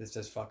t-shirt that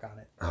says fuck on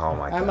it. Oh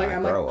my God.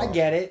 I'm like, I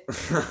get it.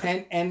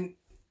 and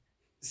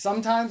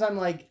sometimes I'm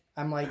like,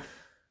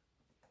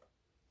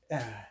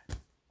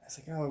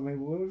 it's like, oh, maybe,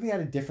 what if we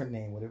had a different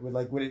name? Would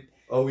it?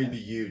 Oh, we'd be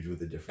huge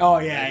with a different Oh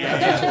name.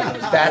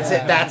 yeah. That's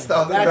it. That's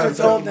what's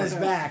holding us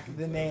back.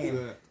 The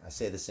name. I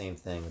say the same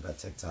thing about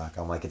TikTok.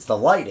 I'm like, it's the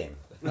lighting.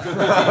 But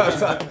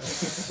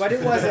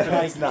it wasn't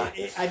like. It's not.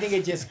 I think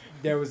it just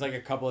there was like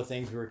a couple of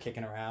things we were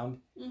kicking around,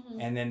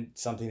 Mm-hmm. and then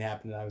something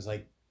happened, and I was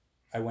like,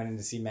 I went in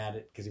to see Matt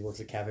because he works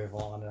at Cafe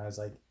Vallon, and I was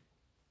like,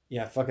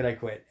 yeah, fuck it, I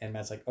quit. And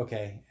Matt's like,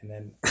 okay, and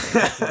then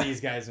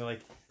these guys were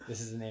like, this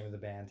is the name of the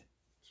band.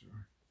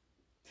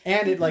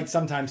 And it like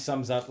sometimes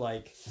sums up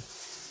like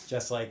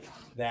just like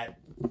that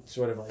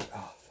sort of like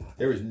fuck.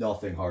 There is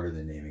nothing harder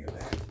than naming a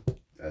band.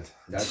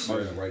 That's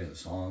harder than writing the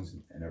songs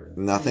and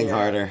everything. Nothing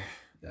harder.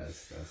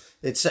 That's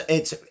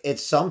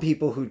It's some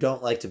people who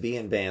don't like to be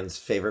in bands'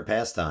 favorite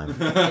pastime.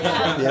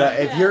 Yeah.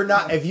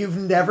 If you've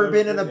never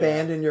been in a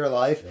band in your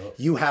life,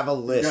 you have a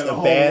list got a of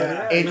whole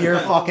band list. in your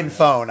fucking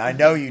phone. I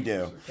know you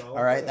do.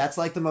 All right, that's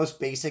like the most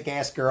basic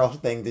ass girl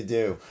thing to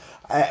do.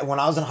 When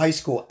I was in high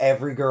school,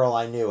 every girl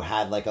I knew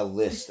had like a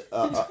list,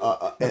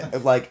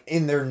 like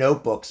in their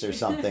notebooks or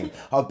something,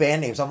 of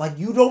band names. I'm like,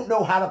 you don't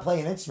know how to play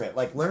an instrument.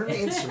 Like, learn an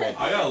instrument,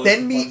 I got a list then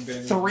of meet fun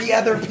band 3 names.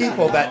 other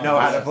people that know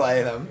how to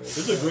play them.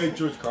 There's a great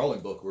George Carlin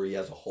book where he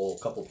has a whole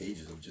couple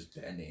pages of just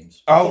band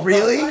names. Oh,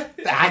 really?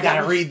 I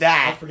gotta read I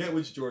that. forget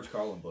which George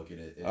Carlin book it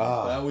is. Oh.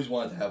 But I always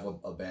wanted to have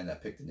a band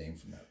that picked a name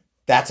from that.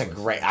 That's a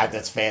great.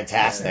 That's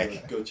fantastic.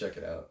 Yeah, go check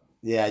it out.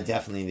 Yeah, I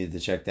definitely need to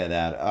check that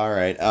out. All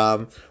right.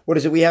 What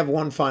is it? We have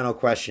one final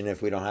question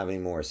if we don't have any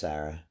more,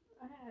 Sarah.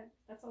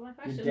 That's all my Your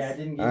questions. dad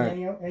didn't give All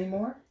you any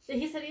more?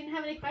 He said he didn't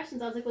have any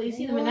questions. I was like, well, you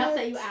see them enough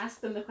that you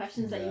ask them the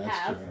questions that you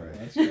have.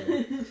 That's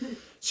true.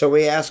 So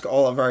we ask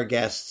all of our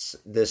guests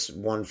this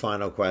one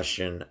final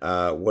question.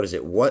 What is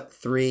it? What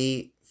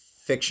 3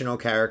 fictional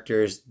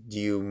characters do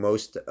you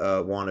most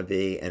want to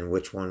be, and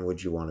which one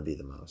would you want to be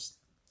the most?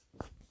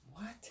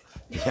 What?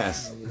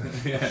 Yes.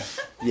 Yeah.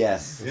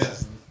 Yes. Yeah.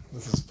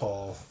 This is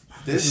Paul.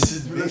 This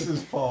is me. This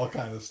is Paul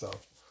kind of stuff.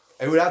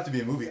 It would have to be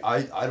a movie.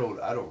 I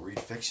don't read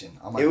fiction.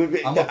 It would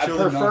be. I'm I a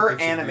purely prefer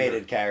nonfiction animated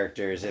reader.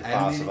 characters if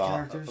Animated possible.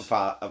 characters? If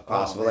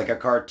possible, Oh, like man. a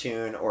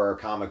cartoon or a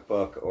comic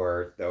book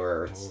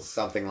or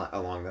something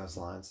along those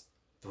lines.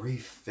 3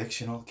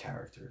 fictional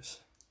characters.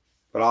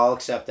 But I'll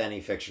accept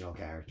any fictional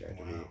character.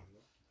 To be.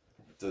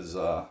 Does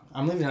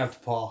I'm leaving it up to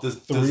Paul. does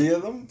 3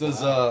 of them?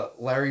 Does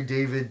Larry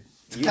David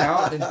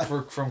count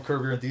from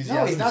Curb Your Enthusiasm?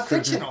 No, he's not Curb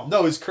Your- fictional.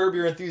 No, it's Curb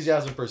Your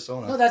Enthusiasm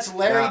persona. No, that's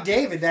Larry Yeah.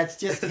 David. That's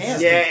just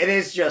him. Yeah, it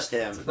is just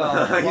him. He's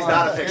not a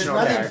There's fictional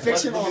nothing character.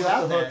 fictional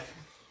about that.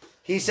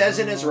 He says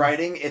in his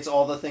writing, it's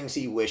all the things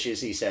he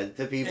wishes he said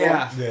to people.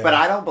 Yeah. Yeah. But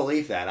I don't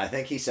believe that. I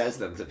think he says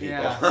them to people.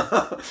 Yeah.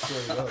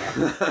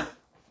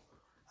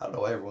 I don't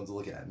know why everyone's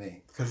looking at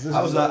me. Because this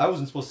I is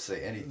wasn't supposed to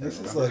say anything. This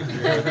is remember?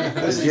 like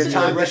This is your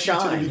time to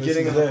shine. the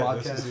beginning of the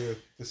podcast.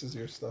 This is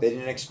your stuff. They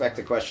didn't expect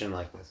a question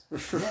like this.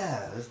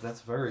 Yeah,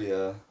 that's very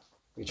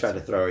We tried to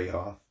throw you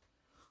off.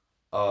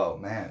 Oh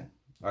man.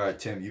 All right,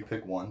 Tim, you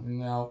pick one.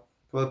 No.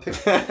 Well, pick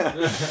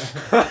Stephen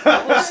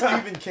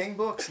King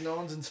books. No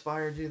one's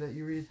inspired you that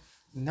you read.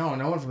 No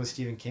one from the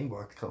Stephen King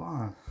book. Come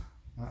on.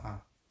 Uh-uh.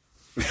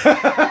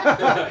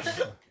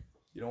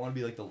 You don't want to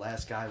be like the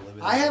last guy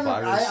living. I in a haven't.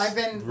 virus I've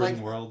been like.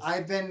 ridden world.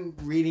 I've been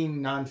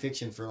reading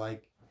nonfiction for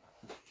like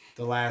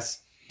the last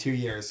 2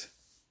 years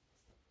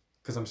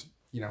because I'm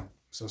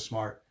so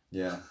smart.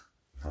 Yeah.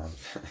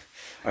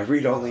 I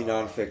read only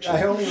nonfiction.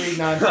 I only read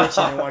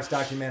nonfiction and watch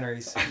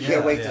documentaries. I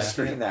can't wait yeah. to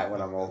stream that when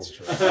I'm old. That's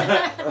true.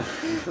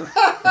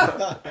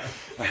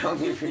 I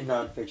only read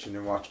nonfiction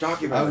and watch I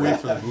documentaries. wait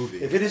for the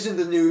movie. If it isn't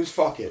the news,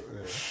 fuck it.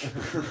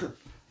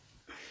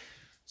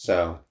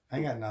 So,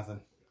 I got nothing.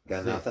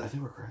 got I nothing?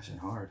 think we're crashing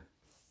hard.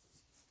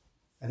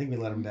 I think we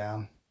let him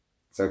down.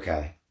 It's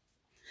okay.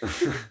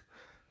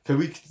 Could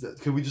we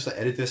just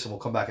edit this and we'll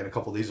come back in a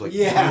couple of days like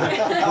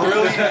Yeah.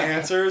 brilliant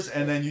answers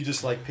and then you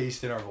just like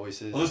paste in our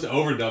voices. I'll just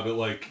overdub it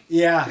like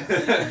Yeah.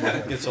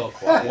 It's all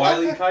quiet.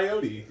 Wile E.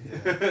 Coyote. You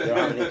don't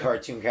have any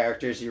cartoon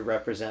characters you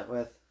represent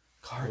with?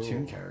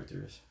 Cartoon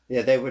characters.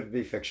 Yeah, they would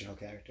be fictional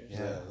characters.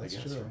 Yeah, I That's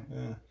guess, true. right?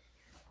 Yeah,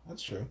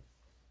 that's true.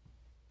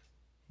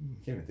 I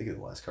can't even think of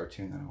the last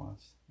cartoon that I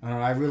watched. I don't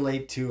know. I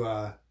relate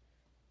to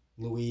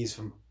Louise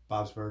from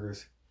Bob's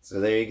Burgers. So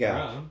there you go.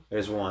 Yeah.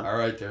 There's one. All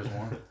right, there's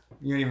one.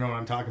 You don't even know what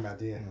I'm talking about,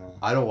 do you?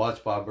 I don't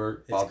watch Bob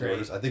great.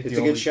 Burgers. I think It's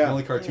the a good show.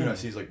 only cartoon I've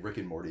seen is like Rick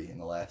and Morty in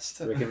the last.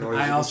 Rick and Morty.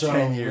 I also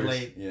 10 years.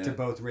 relate Yeah. to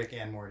both Rick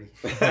and Morty.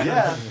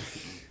 Yeah.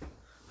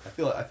 I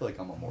feel like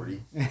I'm a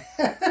Morty. I'm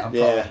Yeah.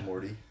 probably a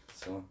Morty.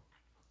 So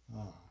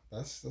Oh,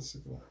 that's a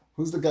good one.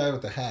 Who's the guy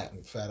with the hat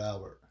in Fat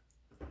Albert?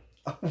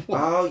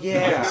 Oh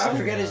yeah, I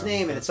forget his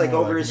name, and it's like That's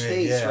more over like his me.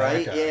 face, Yeah,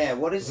 right? that guy. Yeah.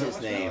 What is I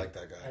his name? like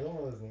that guy. don't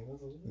know his name.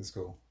 He's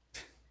cool.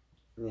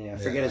 Yeah, I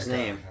forget his that guy.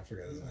 name. I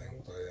forget his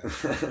name. But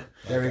yeah.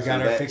 There we That got guy.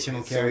 our That-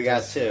 fictional So we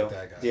got characters. two.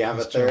 That guy. Do you have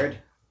a He's chill. third?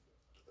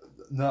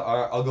 no,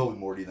 I'll go with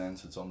Morty then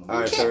since I'm the All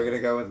right, Morty. so we're gonna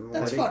go with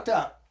That's Morty. fucked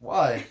up.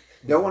 Why?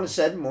 No one has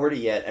said Morty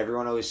yet.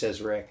 Everyone always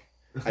says Rick.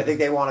 I think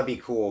they want to be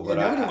cool, but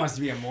Yeah, nobody I, wants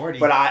to be a Morty.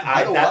 but I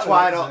I don't that's want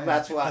why I it, don't. same.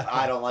 That's what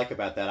I don't like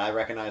about that. I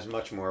recognize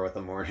much more with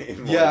the Morty.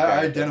 Morty Yeah, I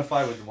character.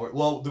 identify with the Morty.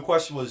 Well, the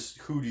question was,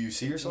 who do you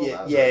see yourself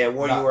Yeah, as? yeah. or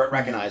What not you were who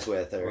recognized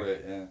with, or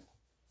Right, yeah.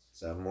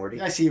 so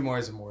Morty. I see you more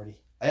as a Morty.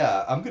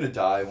 Yeah, I'm gonna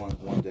die one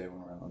day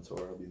when we're on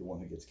tour. I'll be the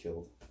one who gets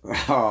killed. There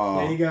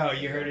Oh, you go.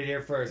 You heard it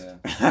here first.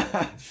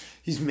 Yeah.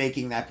 he's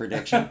making that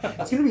prediction.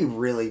 It's gonna be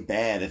really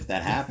bad if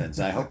that happens.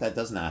 I hope that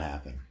does not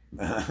happen.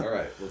 All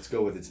right, let's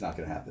go with it's not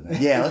gonna happen.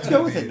 Then. Yeah, let's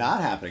go with it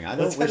not happening. I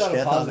don't Let's wish end on a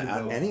death on, positive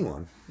on note.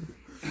 anyone.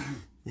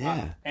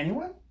 Yeah,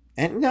 Anyone?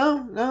 and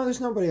no,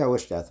 there's nobody I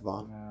wish death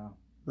upon. No.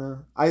 No.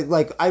 I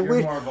You're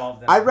wish. more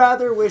evolved than I'd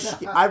rather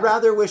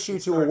wish you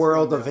to a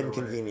world of Starts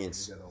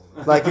inconvenience. to get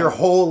older. Like your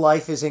whole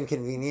life is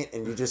inconvenient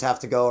and you just have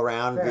to go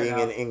around Fair being in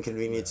enough.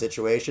 inconvenient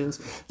situations.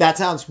 That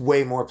sounds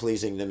way more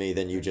pleasing to me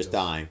than you just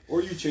dying.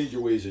 Or you change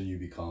your ways and you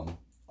become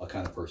a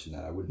kind of person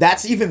that I wouldn't.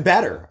 That's even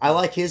better. I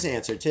like his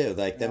answer too.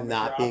 Like them but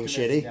not you're being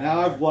optimistic, shitty. yeah.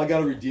 Now I got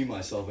to redeem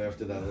myself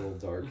after that little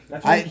dark.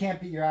 That's why I- you can't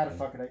be. You're out of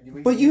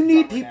fucking. But you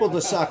need people to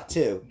suck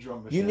too. Drum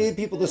You machine. need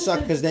people to suck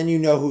because then you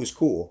know who's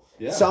cool.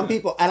 Yeah. Some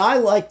people, and I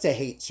like to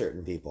hate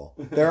certain people.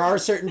 There are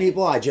certain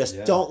people I just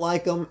Yeah. don't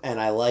like them, and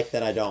I like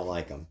that I don't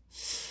like them.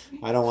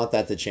 I don't want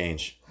that to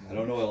change. I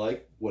don't know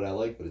what I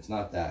like, but it's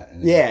not that.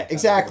 And Yeah, it kind of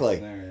exactly. goes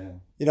from there, yeah.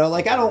 You know,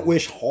 like I don't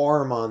wish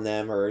harm on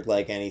them or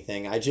like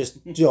anything. I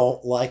just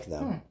don't like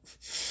them.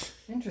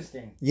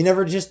 Interesting. You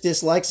never just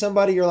dislike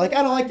somebody. You're like,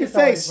 I don't like your Just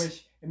always face.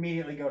 wish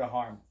immediately go to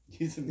harm.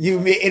 It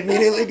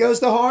immediately goes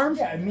to harm.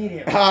 Yeah,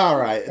 immediately. All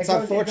right, it's It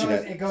goes-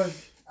 unfortunate. It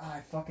goes. Oh,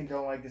 I fucking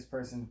don't like this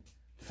person.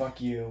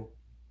 Fuck you,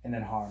 and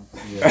then harm. no,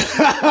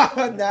 I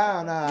Even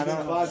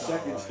don't. 5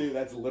 seconds too.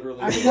 That's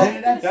literally. I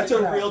mean, that's that's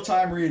a real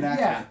time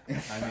reenactment.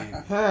 Yeah. I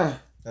mean, Huh.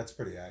 that's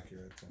pretty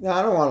accurate. No,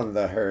 I don't want them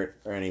to hurt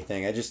or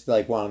anything. I just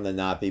like want them to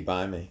not be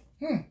by me.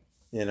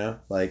 You know,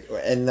 like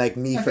and like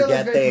me I feel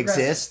forget that's very they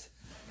progressive. exist.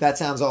 That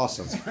sounds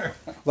awesome.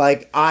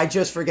 Like I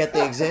just forget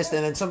they exist,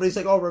 and then somebody's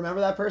like, "Oh,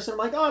 remember that person?" I'm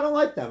like, "Oh, I don't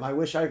like them. I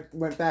wish I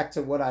went back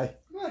to what I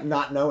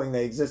not knowing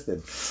they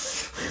existed."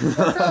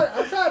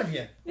 I'm proud of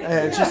you.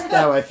 It's just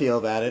how I feel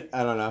about it.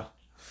 I don't know.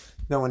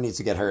 No one needs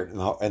to get hurt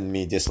in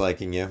me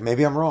disliking you.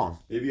 Maybe I'm wrong.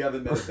 Maybe you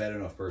haven't met a bad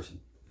enough person.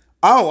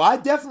 Oh, I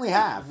definitely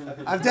have.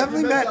 I've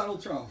definitely You met.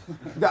 Donald Trump.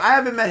 I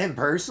haven't met him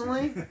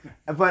personally,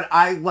 but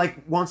I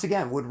once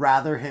again would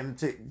rather him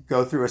to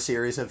go through a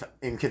series of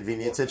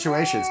inconvenient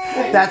situations.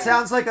 That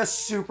sounds like a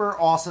super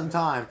awesome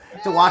time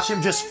to watch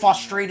him just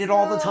frustrated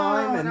all the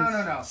time and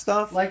No.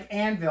 stuff. Like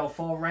anvil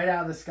fall right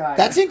out of the sky.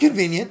 That's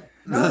inconvenient.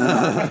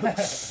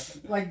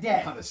 Like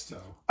dead. On his toe.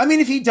 I mean,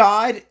 if he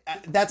died,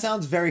 that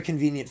sounds very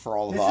convenient for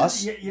all of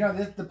us.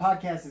 The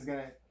podcast is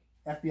gonna.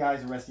 FBI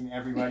is arresting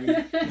everybody.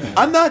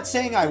 I'm not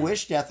saying I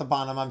wish death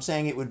upon him. I'm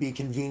saying it would be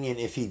convenient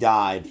if he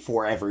died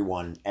for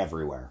everyone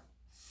everywhere.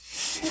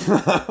 We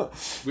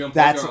unplugged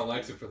That's- our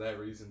Alexa for that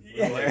reason.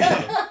 Yeah. We're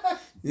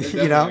like,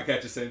 You know,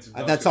 catch us saying some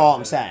dumb that's shit all like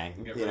I'm that saying.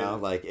 and get You rid know,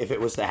 of it. like if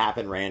it was to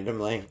happen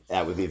randomly,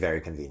 that would be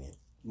very convenient.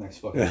 Next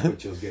fucking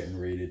Twitch is getting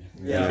raided.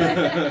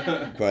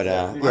 Yeah. But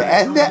Yeah,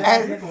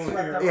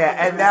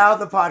 and now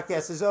the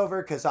podcast is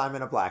over because I'm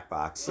in a black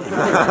box.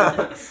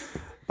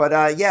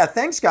 But yeah,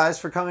 thanks guys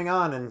for coming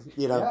on and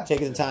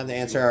taking the time to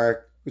answer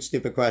our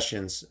stupid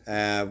questions.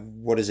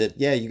 What is it?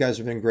 Yeah, you guys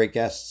have been great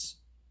guests.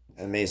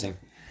 Amazing,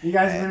 You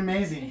guys have been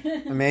amazing.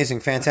 amazing,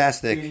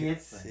 fantastic.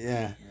 Idiots.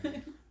 Yeah,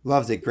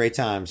 loved it. Great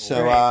time.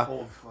 So,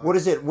 Great. what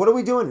is it? What are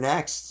we doing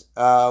next?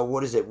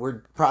 What is it?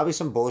 We're probably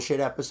some bullshit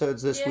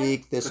episodes this Yeah.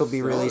 week. This will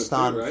be That's released good,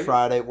 on right?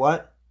 Friday.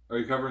 What? Are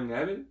you covering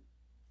Abbott?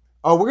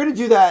 Oh, we're gonna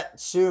do that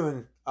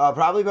soon.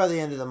 Probably by the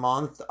end of the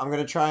month. I'm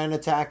gonna try and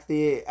attack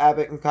the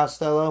Abbott and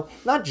Costello.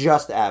 Not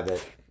just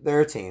Abbott;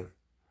 they're a team,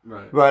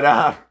 Right. but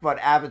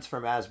Abbott's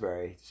from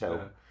Asbury.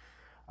 So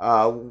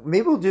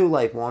maybe we'll do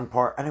like one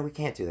part. I know we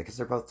can't do that because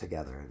they're both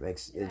together.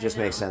 It just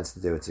makes sense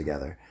to do it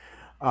together.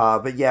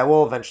 But yeah,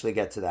 we'll eventually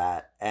get to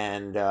that.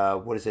 And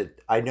what is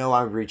it? I know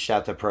I reached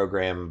out to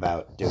Program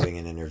about doing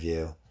an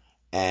interview,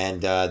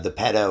 and the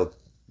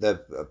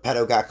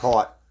pedo got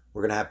caught.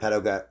 We're gonna have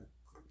pedo got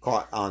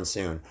caught on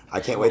soon. I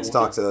can't wait to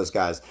talk to those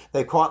guys.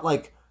 They caught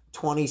like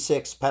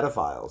 26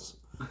 pedophiles,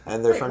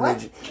 and they're from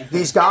what?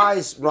 these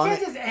guys You run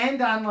can't it. just end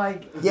on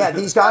like. Yeah,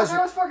 these guys.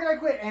 How fucking I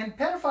quit and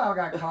pedophile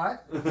got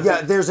caught.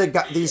 Yeah, there's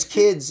these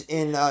kids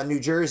in New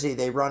Jersey.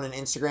 They run an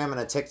Instagram and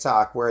a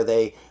TikTok where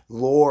they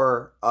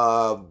lure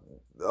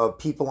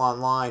people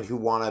online who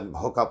want to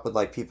hook up with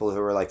like people who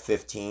are like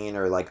 15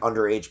 or like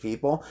underage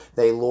people.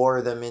 They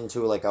lure them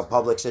into like a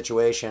public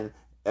situation,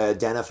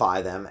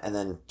 identify them, and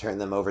then turn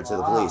them over to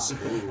the Wow. police.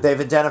 They've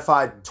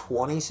identified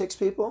 26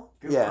 people.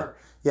 Good Yeah. work.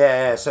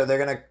 Yeah. So they're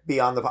gonna be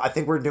on the. I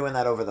think we're doing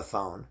that over the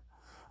phone.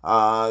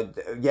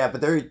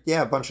 But they're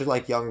a bunch of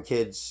like young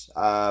kids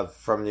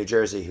from New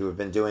Jersey who have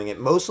been doing it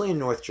mostly in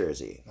North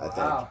Jersey, I think.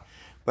 Wow.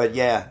 But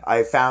yeah,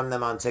 I found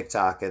them on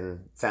TikTok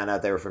and found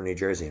out they were from New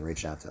Jersey and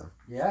reached out to them.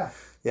 Yeah.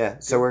 Yeah,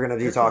 so we're gonna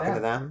be Good for talking to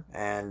them,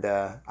 and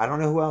I don't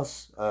know who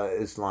else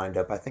is lined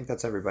up. I think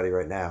that's everybody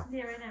right now.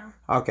 Yeah, right now.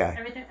 Okay,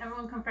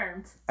 Everyone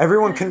confirmed.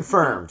 everyone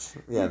confirmed.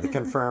 Yeah, the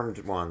confirmed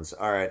ones.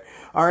 All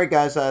right,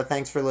 guys.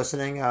 Thanks for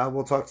listening.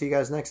 We'll talk to you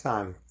guys next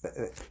time.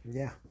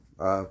 Yeah.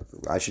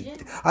 I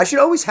should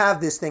always have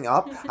this thing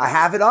up. I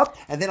have it up,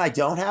 and then I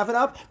don't have it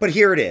up. But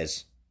here it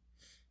is.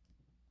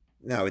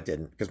 No, it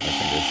didn't because my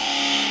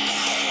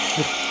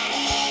fingers.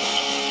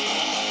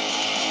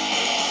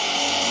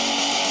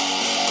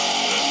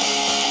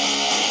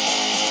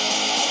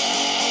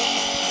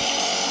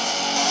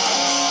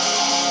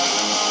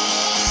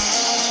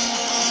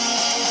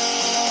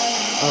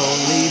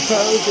 Only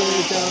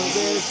posers don't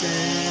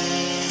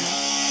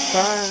listen.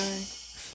 Bye.